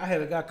talking about, I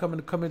had a guy come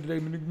in today,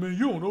 man,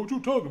 you don't know what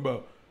you're talking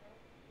about.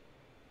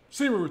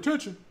 Semen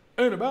retention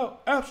ain't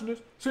about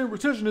abstinence. Semen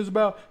retention is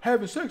about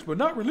having sex but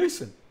not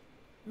releasing.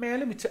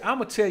 Man, I'm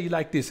gonna tell you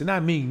like this, and I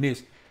mean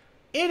this.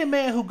 Any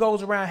man who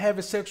goes around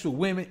having sex with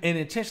women and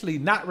intentionally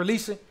not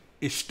releasing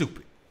is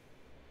stupid.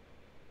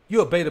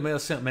 You're a beta male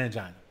simp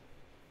mangina.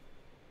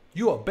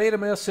 You're a beta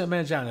male simp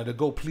mangina to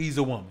go please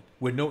a woman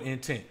with no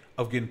intent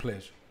of getting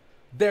pleasure.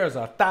 There's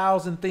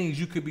 1,000 things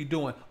you could be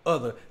doing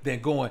other than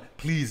going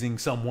pleasing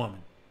some woman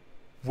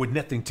with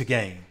nothing to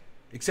gain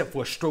except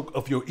for a stroke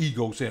of your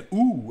ego saying,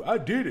 ooh, I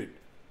did it.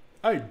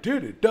 I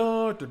did it.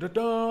 Dun, dun, dun,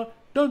 dun,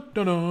 dun,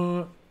 dun,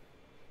 dun.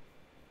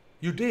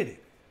 You did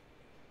it.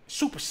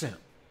 Super simp.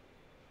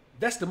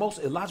 That's the most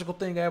illogical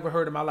thing I ever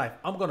heard in my life.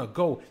 I'm going to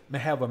go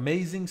and have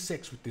amazing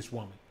sex with this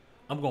woman.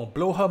 I'm going to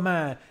blow her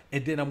mind,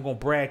 and then I'm going to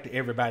brag to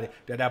everybody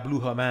that I blew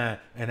her mind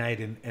and I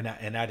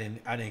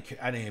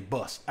didn't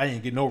bust. I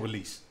didn't get no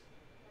release.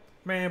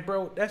 Man,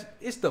 bro,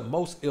 it's the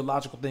most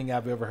illogical thing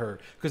I've ever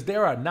heard, because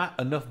there are not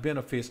enough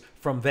benefits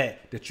from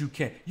that you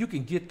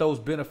can get those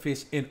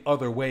benefits in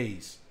other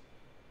ways.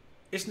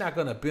 It's not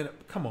going to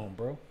benefit. Come on,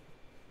 bro.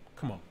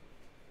 Come on.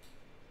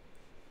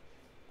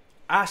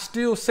 I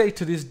still say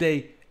to this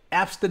day,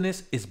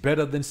 abstinence is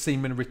better than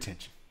semen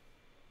retention.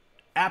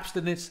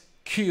 Abstinence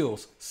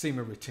kills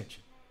semen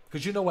retention.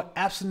 Because you know what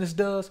abstinence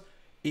does?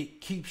 It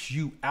keeps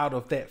you out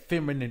of that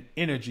feminine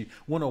energy.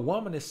 When a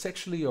woman is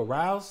sexually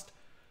aroused,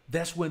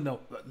 that's when the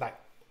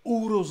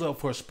oodles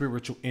of her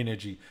spiritual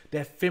energy,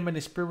 that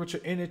feminine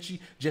spiritual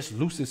energy just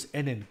loosens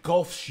and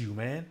engulfs you,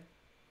 man.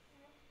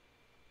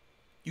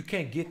 You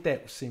can't get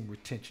that with semen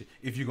retention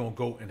if you're going to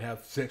go and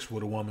have sex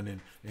with a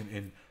woman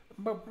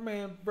but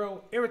man,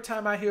 bro, every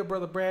time I hear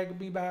brother brag to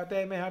me about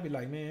that, man, I be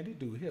like, man,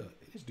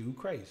 this dude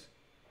crazy.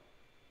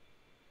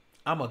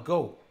 I'm going to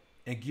go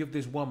and give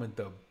this woman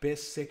the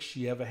best sex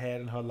she ever had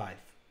in her life.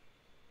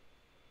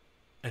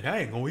 And I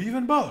ain't going to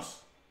even bust.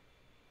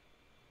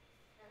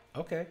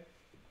 Okay.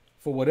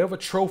 For whatever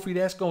trophy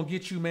that's going to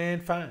get you,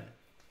 man, fine.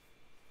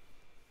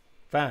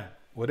 Fine.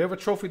 Whatever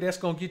trophy that's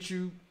going to get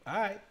you, all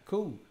right,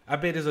 cool. I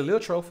bet it's a little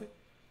trophy.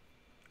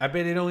 I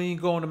bet it don't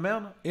even go on the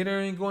mountain. It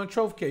don't even go in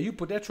trophy case. You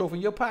put that trophy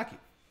in your pocket.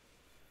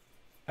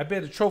 I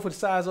bet a trophy the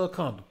size of a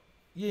condom.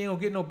 You ain't going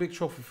to get no big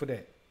trophy for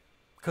that.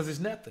 Because it's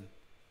nothing.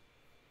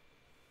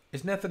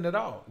 It's nothing at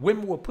all.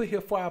 Women were put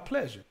here for our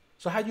pleasure.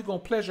 So how you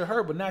going to pleasure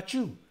her but not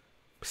you?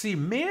 See,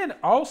 men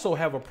also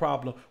have a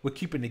problem with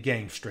keeping the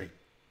game straight.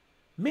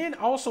 Men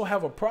also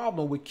have a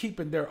problem with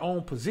keeping their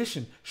own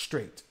position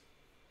straight.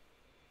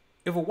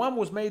 If a woman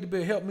was made to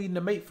be a help meeting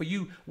a mate for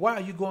you, why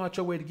are you going out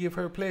your way to give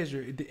her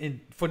pleasure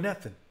for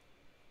nothing?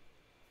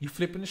 You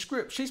flipping the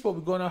script. She's supposed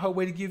to be going out her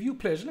way to give you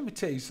pleasure. Let me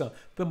tell you something.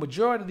 The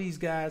majority of these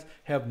guys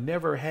have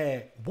never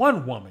had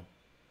one woman,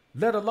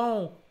 let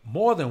alone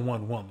more than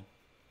one woman,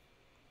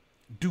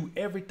 do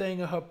everything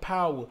in her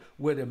power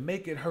where to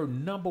make it her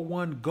number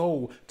one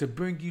goal to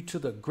bring you to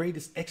the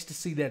greatest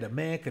ecstasy that a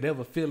man could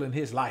ever feel in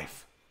his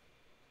life.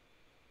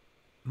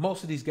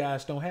 Most of these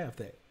guys don't have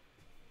that.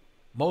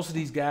 Most of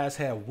these guys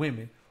have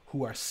women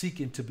who are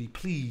seeking to be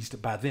pleased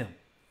by them.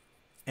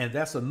 And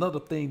that's another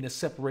thing that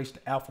separates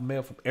the alpha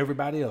male from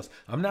everybody else.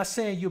 I'm not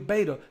saying you're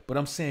beta, but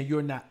I'm saying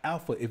you're not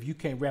alpha if you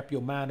can't wrap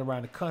your mind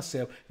around the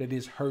concept that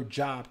it's her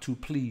job to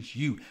please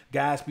you.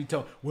 Guys be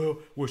told, well,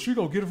 she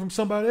gonna get it from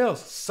somebody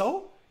else.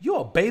 So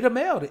you're a beta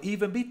male to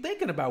even be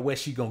thinking about where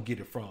she gonna get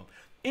it from.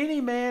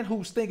 Any man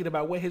who's thinking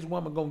about where his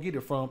woman gonna get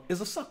it from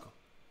is a sucker.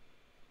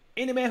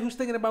 Any man who's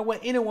thinking about where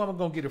any woman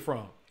gonna get it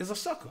from is a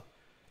sucker.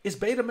 It's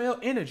beta male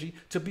energy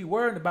to be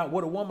worried about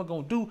what a woman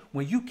gonna do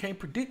when you can't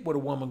predict what a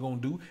woman gonna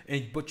do,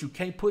 but you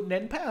can't put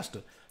nothing past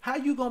her. How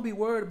you gonna be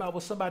worried about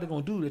what somebody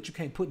gonna do that you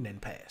can't put nothing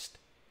past?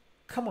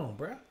 Come on,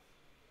 bruh.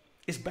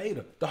 It's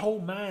beta. The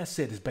whole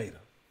mindset is beta.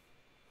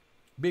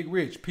 Big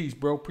Rich, peace,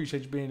 bro.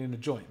 Appreciate you being in the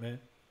joint, man.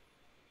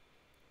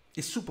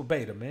 It's super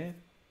beta, man.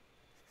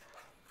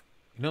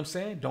 You know what I'm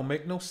saying? Don't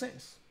make no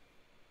sense.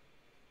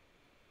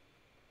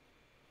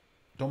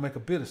 Don't make a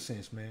bit of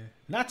sense, man.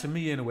 Not to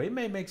me anyway. It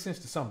may make sense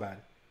to somebody,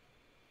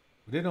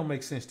 but it don't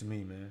make sense to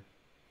me, man.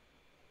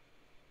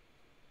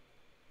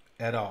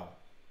 At all.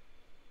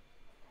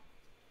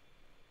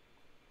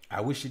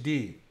 I wish it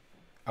did.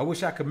 I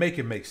wish I could make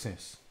it make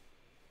sense.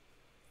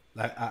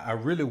 Like, I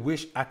really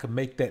wish I could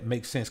make that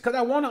make sense, because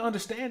I want to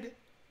understand it.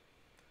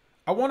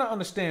 I want to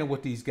understand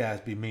what these guys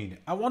be meaning.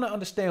 I want to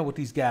understand what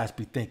these guys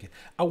be thinking.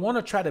 I want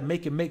to try to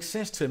make it make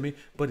sense to me,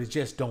 but it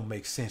just don't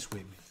make sense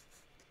with me.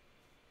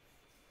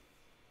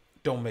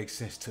 Don't make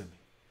sense to me.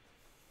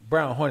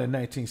 Brown Hornet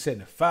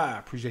 1975.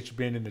 Appreciate you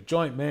being in the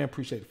joint, man.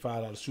 Appreciate the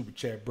 $5 super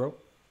chat, bro.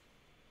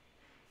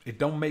 It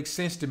don't make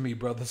sense to me,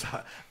 brothers.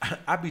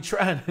 I be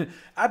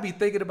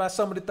thinking about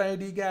some of the things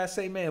these guys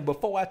say, man.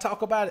 Before I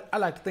talk about it, I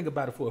like to think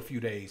about it for a few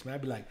days, man. I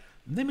be like,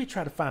 let me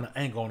try to find an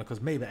angle on it, because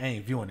maybe I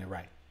ain't viewing it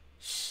right.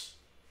 Shh.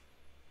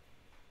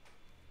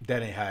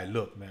 That ain't how it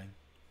look, man.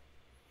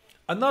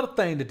 Another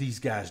thing that these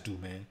guys do,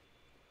 man.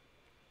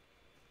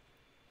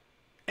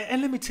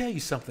 And let me tell you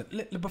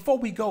something. Before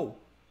we go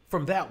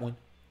from that one,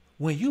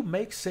 when you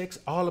make sex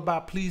all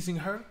about pleasing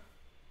her,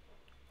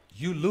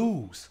 you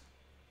lose.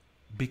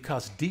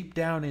 Because deep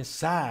down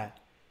inside,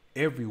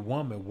 every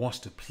woman wants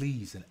to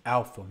please an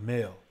alpha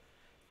male.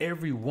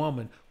 Every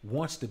woman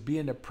wants to be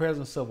in the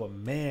presence of a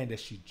man that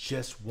she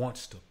just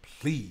wants to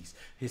please.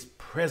 His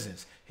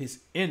presence, his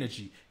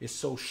energy is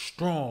so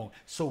strong,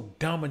 so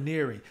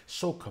domineering,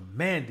 so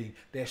commanding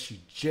that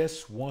she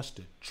just wants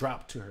to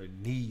drop to her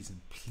knees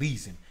and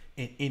please him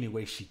in any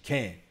way she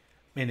can.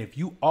 And if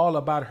you all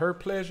about her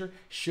pleasure,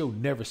 she'll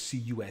never see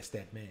you as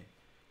that man.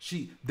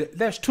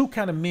 There's two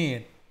kind of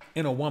men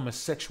in a woman's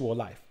sexual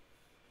life,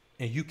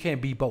 and you can't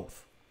be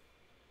both.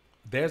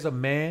 There's a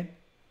man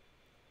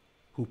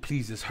who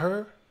pleases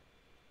her,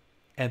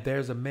 and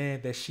there's a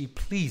man that she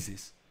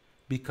pleases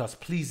because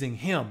pleasing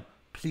him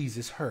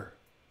pleases her.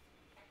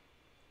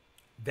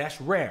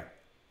 That's rare.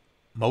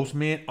 Most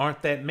men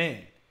aren't that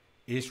man.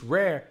 It's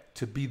rare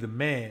to be the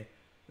man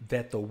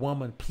that the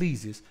woman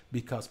pleases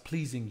because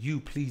pleasing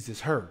you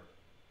pleases her.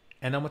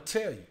 And I'm going to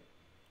tell you,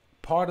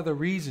 part of the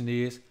reason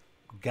is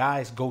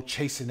guys go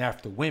chasing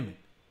after women.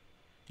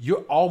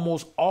 You're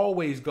almost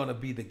always going to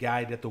be the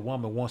guy that the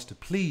woman wants to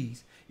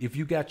please. If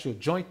you got your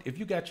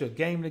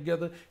game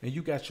together and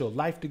you got your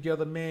life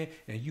together, man,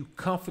 and you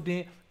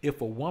confident, if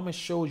a woman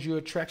shows you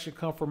attraction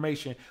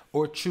confirmation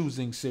or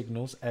choosing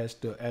signals with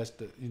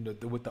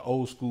the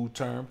old school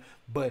term,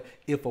 but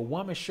if a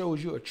woman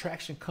shows you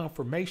attraction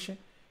confirmation,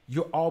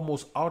 you're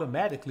almost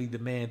automatically the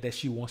man that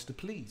she wants to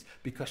please,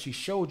 because she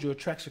showed you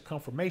attraction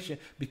confirmation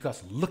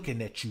because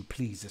looking at you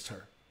pleases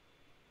her.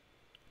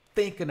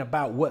 Thinking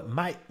about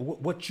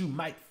what you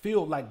might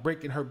feel like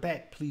breaking her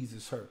back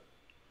pleases her.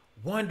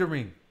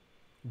 Wondering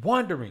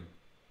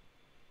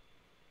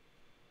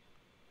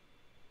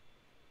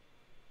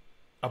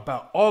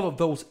about all of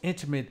those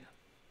intimate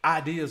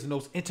ideas and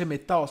those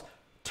intimate thoughts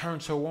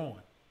turns her on.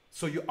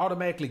 So you're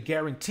automatically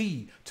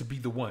guaranteed to be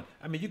the one.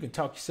 I mean, you can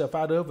talk yourself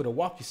out of it or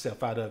walk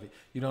yourself out of it.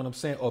 You know what I'm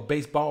saying? Or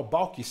baseball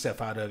balk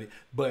yourself out of it.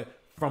 But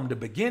from the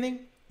beginning,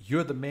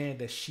 you're the man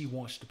that she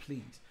wants to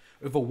please.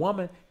 If a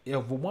woman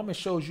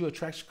shows you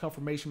attraction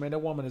confirmation, man, that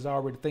woman is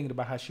already thinking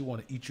about how she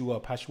want to eat you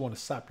up, how she want to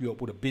sop you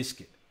up with a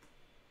biscuit.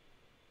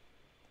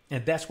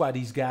 And that's why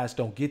these guys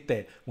don't get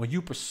that. When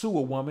you pursue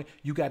a woman,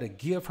 you got to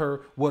give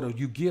her what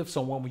you give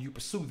someone when you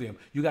pursue them.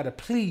 You got to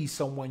please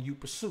someone you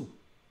pursue.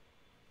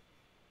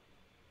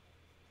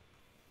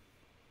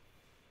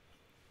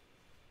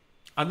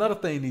 Another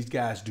thing these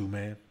guys do,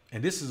 man,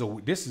 and this is a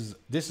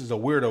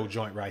weirdo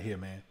joint right here,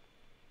 man.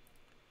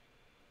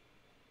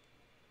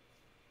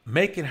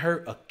 Making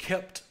her a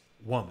kept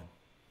woman.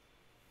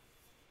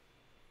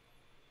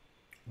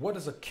 What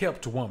is a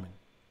kept woman?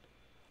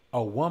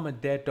 A woman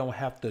that don't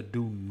have to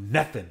do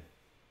nothing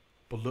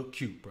but look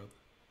cute, brother.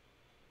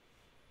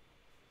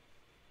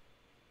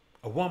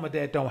 A woman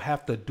that don't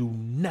have to do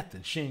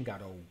nothing. She ain't got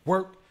to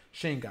work.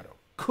 She ain't got to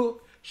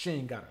cook. She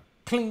ain't got to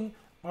clean.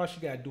 All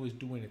she got to do is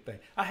do anything.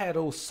 I had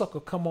old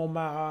sucker come on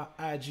my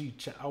IG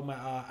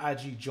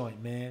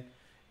joint, man,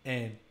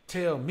 and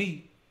tell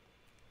me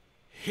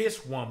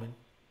his woman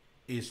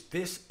is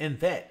this and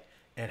that,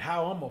 and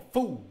how I'm a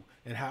fool,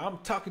 and how I'm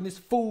talking this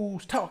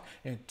fool's talk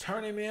and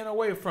turning men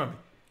away from it.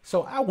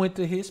 So I went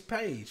to his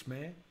page,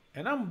 man,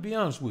 and I'm gonna be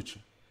honest with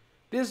you.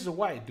 This is a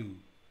white dude.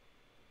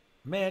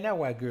 Man, that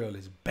white girl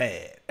is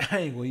bad. I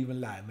ain't gonna even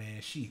lie,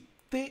 man. She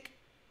thick.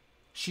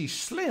 She's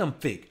slim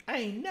thick. I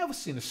ain't never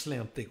seen a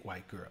slim thick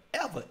white girl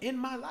ever in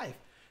my life.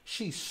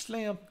 She's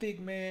slim thick,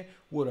 man,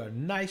 with a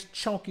nice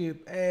chunky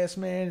ass,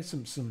 man.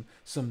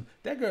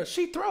 That girl,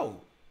 she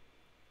throw.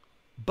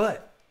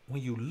 But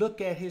when you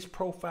look at his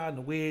profile and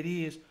the way it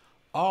is,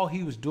 all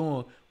he was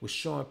doing was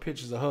showing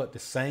pictures of her, the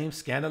same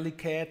scantily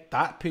clad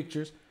thought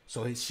pictures.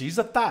 So she's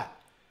a thought,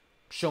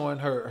 showing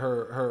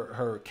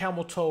her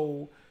camel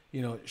toe,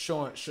 you know,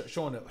 showing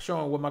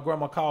what my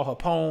grandma called her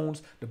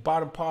pones, the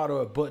bottom part of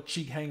her butt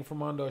cheek hanging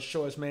from under her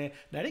shorts, man.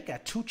 Now they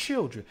got 2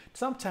 children.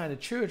 Sometimes the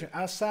children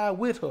outside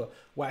with her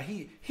while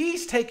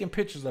he's taking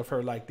pictures of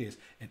her like this.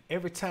 And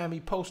every time he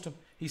posts them,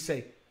 he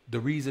say, the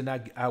reason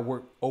I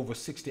work over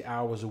 60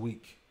 hours a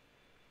week,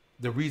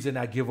 the reason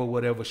I give her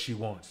whatever she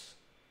wants,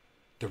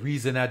 the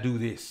reason I do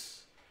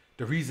this,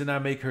 the reason I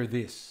make her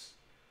this,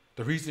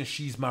 the reason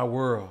she's my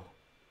world,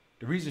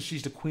 the reason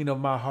she's the queen of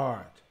my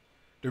heart,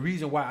 the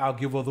reason why I'll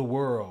give her the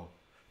world,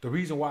 the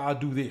reason why I'll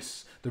do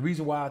this, the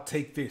reason why I'll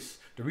take this,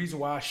 the reason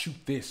why I shoot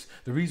this,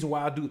 the reason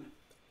why I do.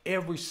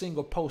 Every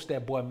single post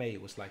that boy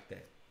made was like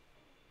that.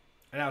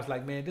 And I was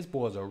like, man, this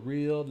boy's a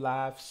real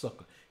live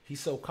sucker. He's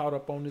so caught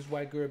up on this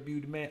white girl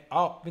beauty, man.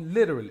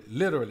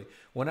 Literally.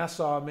 When I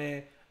saw her,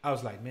 man, I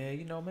was like, man,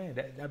 you know, man,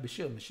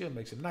 she'll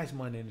make some nice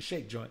money in the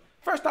shake joint.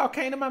 First thought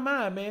came to my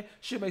mind, man,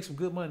 she'll make some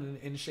good money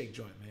in the shake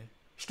joint, man.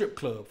 Strip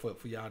club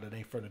for y'all that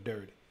ain't from the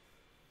dirty.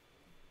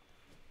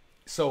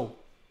 So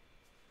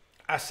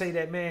I say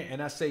that, man,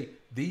 and I say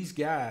these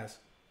guys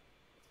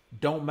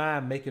don't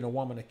mind making a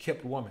woman a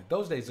kept woman.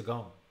 Those days are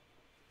gone.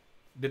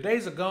 The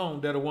days are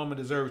gone that a woman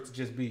deserves to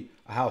just be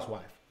a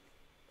housewife.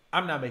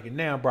 I'm not making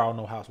now, bro,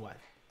 no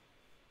housewife.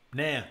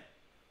 Now.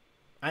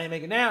 I ain't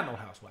making now no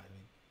housewife.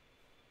 Man.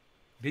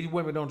 These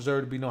women don't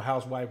deserve to be no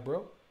housewife,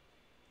 bro.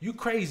 You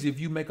crazy if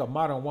you make a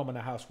modern woman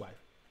a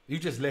housewife. You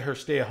just let her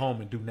stay at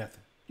home and do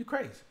nothing. You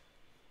crazy.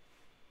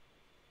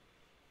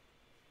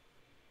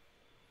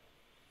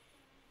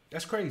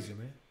 That's crazy,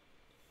 man.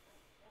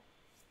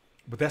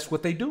 But that's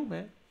what they do,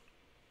 man.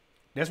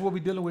 That's what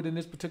we're dealing with in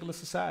this particular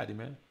society,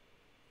 man.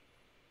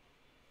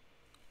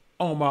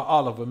 Omar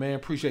Oliver, man,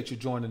 appreciate you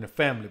joining the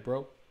family,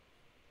 bro.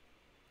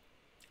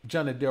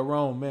 Johnny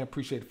Delrone, man,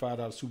 appreciate the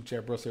 $5 super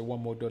chat, bro. Say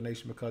one more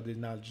donation because this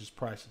knowledge is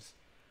priceless.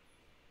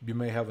 You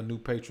may have a new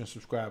patron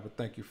subscriber.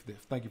 Thank you for this.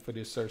 Thank you for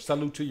this, sir.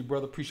 Salute to you,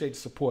 brother. Appreciate the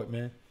support,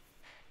 man.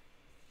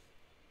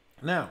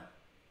 Now,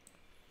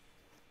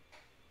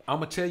 I'm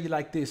going to tell you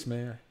like this,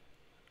 man.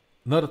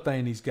 Another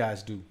thing these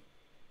guys do.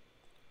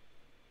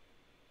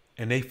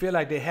 And they feel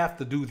like they have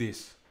to do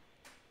this.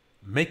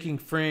 Making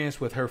friends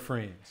with her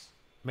friends.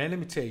 Man, let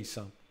me tell you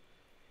something.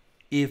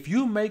 If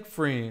you make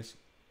friends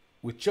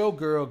with your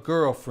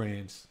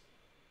girlfriends,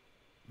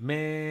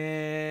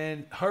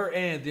 man, her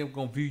and them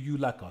gonna view you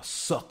like a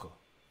sucker.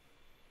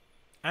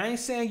 I ain't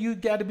saying you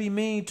got to be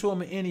mean to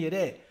them or any of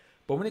that.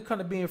 But when it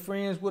comes to being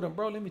friends with them,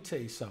 bro, let me tell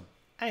you something.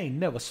 I ain't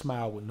never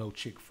smiled with no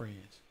chick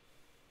friends.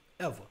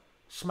 Ever.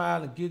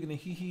 Smiling, giggling,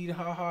 hee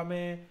ha ha,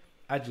 man.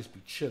 I just be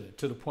chilling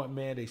to the point,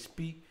 man, they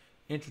speak,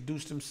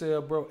 introduce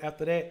themselves, bro.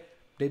 After that,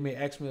 they may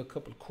ask me a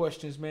couple of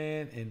questions,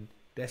 man, and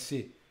that's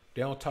it.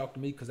 They don't talk to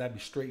me because I be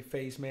straight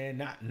faced, man.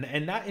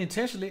 Not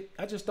intentionally.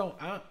 I just don't.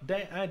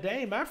 They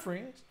ain't my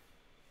friends.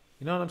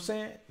 You know what I'm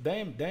saying?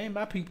 They ain't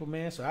my people,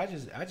 man. So I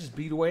just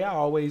be the way I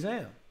always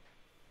am.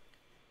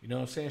 You know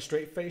what I'm saying?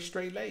 Straight faced,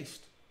 straight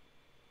laced.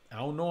 I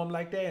don't know them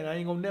like that, and I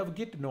ain't gonna never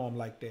get to know them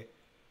like that.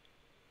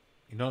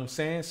 You know what I'm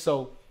saying?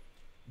 So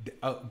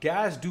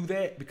guys do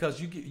that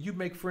because you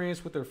make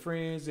friends with her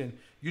friends, and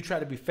you try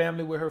to be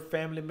family with her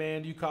family,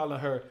 man. You calling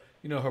her,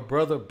 you know, her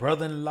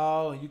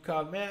brother-in-law, and you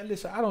call, man,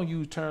 listen, I don't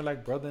use terms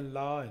like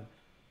brother-in-law and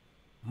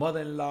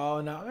mother-in-law,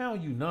 and I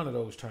don't use none of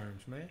those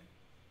terms, man.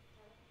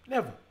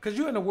 Never. Because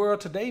you're in a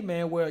world today,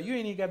 man, where you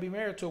ain't even got to be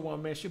married to a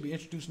woman, man. She'll be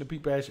introducing to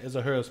people as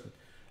her husband.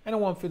 I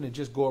don't want finna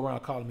just go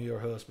around calling me her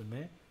husband,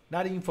 man.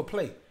 Not even for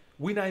play.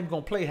 We not even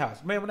going to play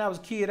house. Man, when I was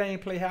a kid, I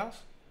ain't play house.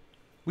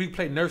 We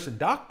play nurse and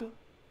doctor.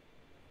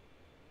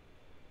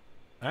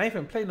 I ain't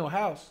finna play no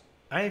house.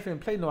 I ain't finna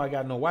play no I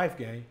got no wife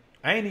game.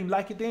 I ain't even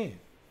like it then.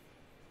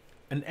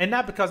 And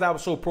not because I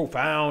was so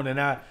profound and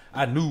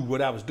I knew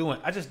what I was doing.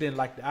 I just didn't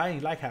like. I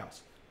ain't like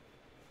house.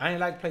 I ain't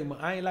like play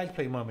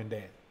mom and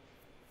dad.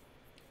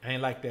 I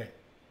ain't like that.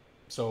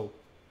 So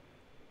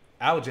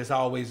I was just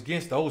always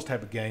against those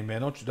type of game,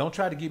 man. Don't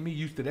try to get me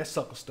used to that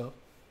sucker stuff.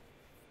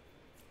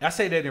 I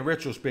say that in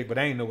retrospect, but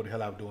I ain't know what the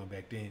hell I was doing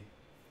back then.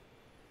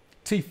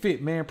 T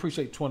Fit, man,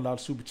 appreciate $20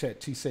 super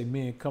chat. T say,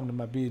 men come to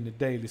my business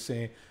daily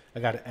saying I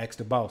gotta ask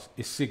the boss.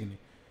 It's sickening.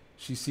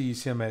 She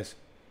sees him as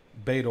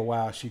beta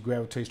while she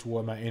gravitates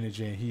toward my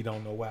energy and he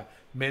don't know why.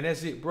 Man,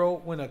 that's it, bro.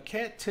 When a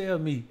cat tell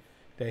me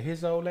that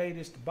his old lady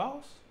is the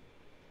boss,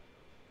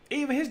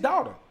 even his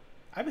daughter.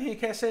 I've been hearing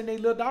cats saying their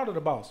little daughter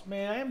the boss.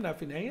 Man, I'm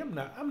not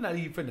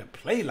even finna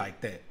play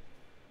like that.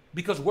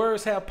 Because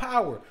words have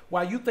power.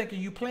 While you thinking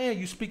you playing,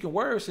 you speaking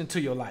words into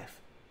your life.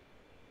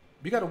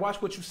 You got to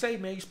watch what you say,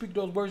 man. You speak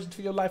those words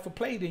into your life for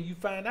play, then you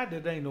find out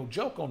that there ain't no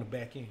joke on the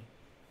back end.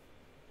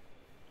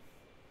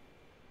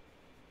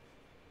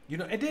 You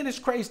know, and then it's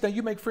crazy that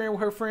you make friend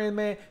with her friend,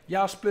 man.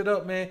 Y'all split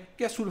up, man.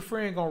 Guess who the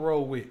friend gonna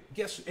roll with?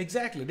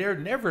 Exactly. They're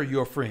never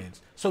your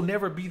friends. So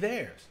never be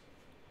theirs.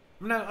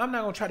 I'm not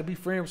gonna try to be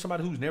friends with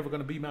somebody who's never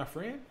gonna be my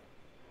friend.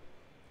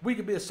 We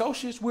could be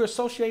associates. We're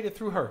associated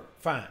through her.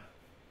 Fine.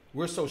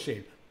 We're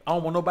associated. I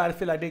don't want nobody to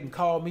feel like they can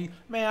call me.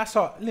 Man,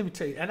 let me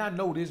tell you, and I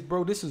know this,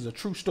 bro. This is a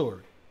true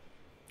story.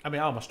 I mean,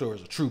 all my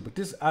stories are true, but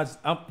this is what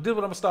I'm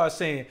going to start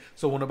saying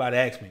so when nobody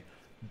asks me.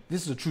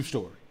 This is a true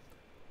story.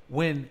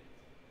 When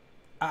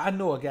I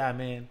know a guy,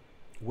 man,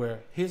 where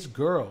his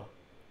girl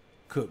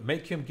could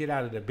make him get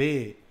out of the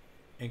bed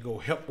and go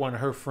help one of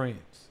her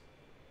friends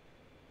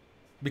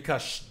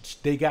because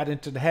they got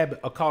into the habit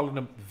of calling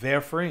them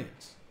their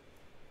friends.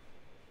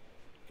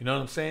 You know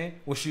what I'm saying?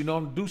 When she know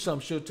him to do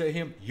something, she'll tell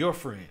him, your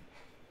friend.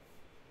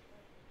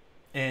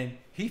 And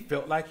he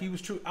felt like he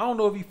was true. I don't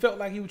know if he felt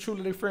like he was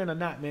truly their friend or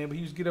not, man, but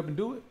he used to get up and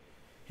do it.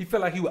 He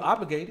felt like he was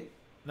obligated.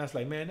 And I was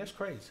like, man, that's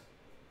crazy.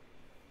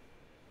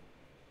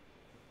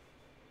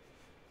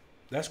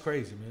 That's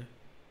crazy, man.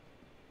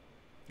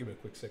 Give me a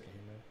quick second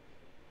here,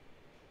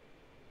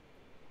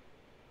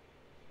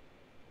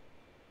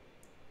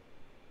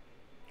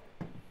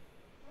 man.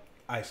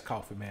 Iced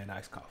coffee, man.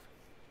 Iced coffee.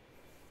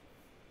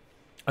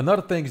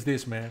 Another thing is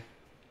this, man.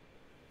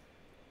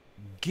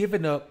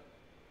 Giving up.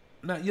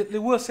 Now,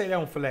 we'll say that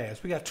one for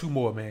last. We got two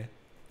more, man.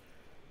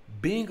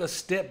 Being a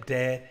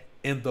stepdad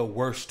in the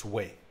worst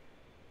way.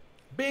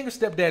 Being a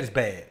stepdad is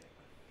bad.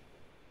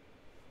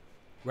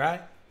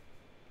 Right?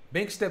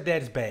 Being a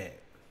stepdad is bad.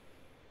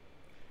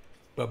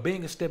 But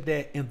being a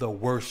stepdad in the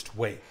worst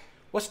way.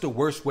 What's the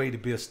worst way to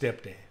be a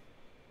stepdad?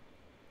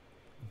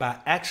 By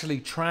actually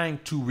trying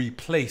to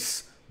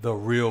replace the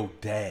real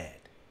dad.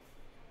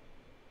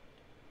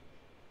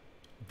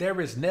 There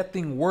is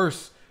nothing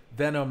worse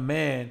than a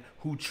man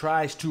who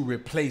tries to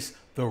replace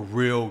the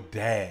real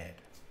dad.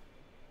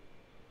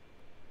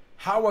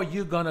 How are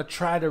you going to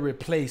try to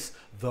replace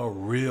the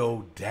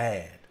real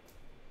dad?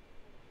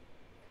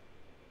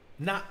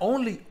 Not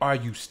only are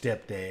you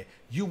stepdad,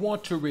 you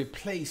want to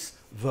replace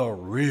the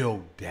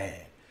real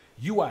dad.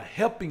 You are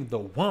helping the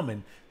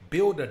woman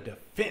build a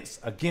defense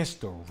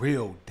against the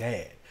real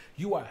dad.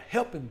 You are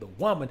helping the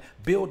woman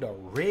build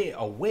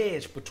a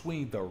wedge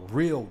between the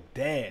real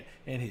dad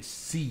and his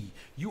seed.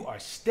 You are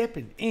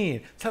stepping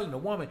in, telling the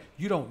woman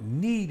you don't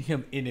need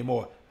him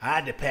anymore.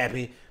 I the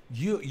pappy.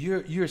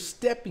 You're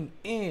stepping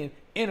in,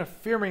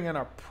 interfering in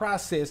a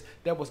process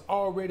that was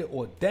already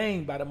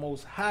ordained by the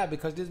Most High,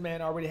 because this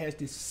man already has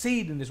this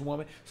seed in this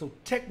woman. So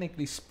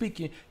technically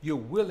speaking, you're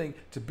willing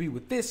to be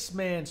with this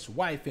man's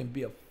wife and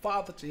be a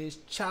father to his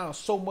child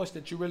so much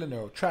that you really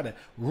know. Try to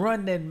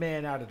run that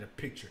man out of the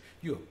picture.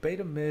 You're a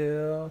beta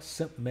male,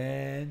 simp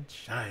man,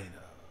 China.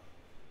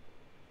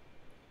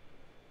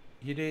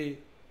 You did.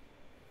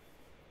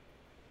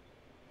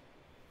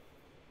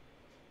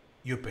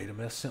 You're a beta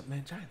male, simp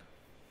man, China.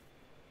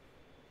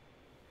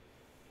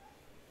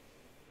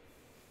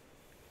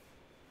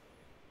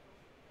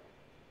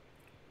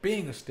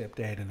 Being a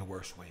stepdad in the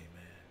worst way,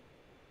 man.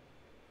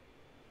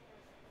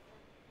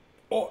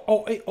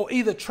 Or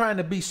either trying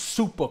to be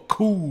super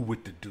cool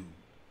with the dude.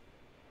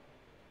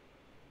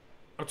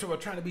 Or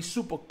trying to be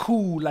super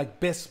cool like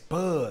best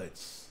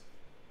buds.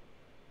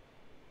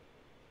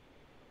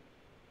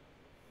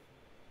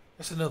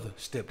 That's another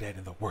stepdad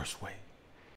in the worst way.